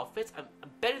regular outfits? I'm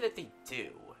betting that they do.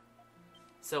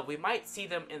 So we might see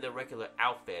them in their regular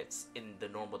outfits in the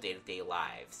normal day-to-day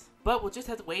lives. But we'll just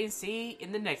have to wait and see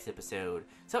in the next episode.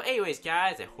 So anyways,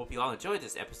 guys, I hope you all enjoyed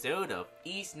this episode of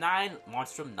Ys 9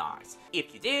 Monstrum Nox.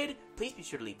 If you did, please be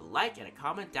sure to leave a like and a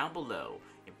comment down below.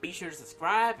 And be sure to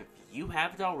subscribe if you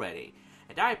haven't already.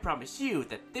 And I promise you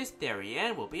that this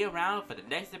Darien will be around for the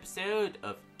next episode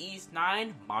of Ys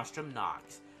 9 Monstrum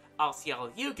Nox. I'll see all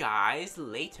of you guys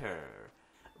later.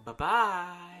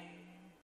 Bye-bye.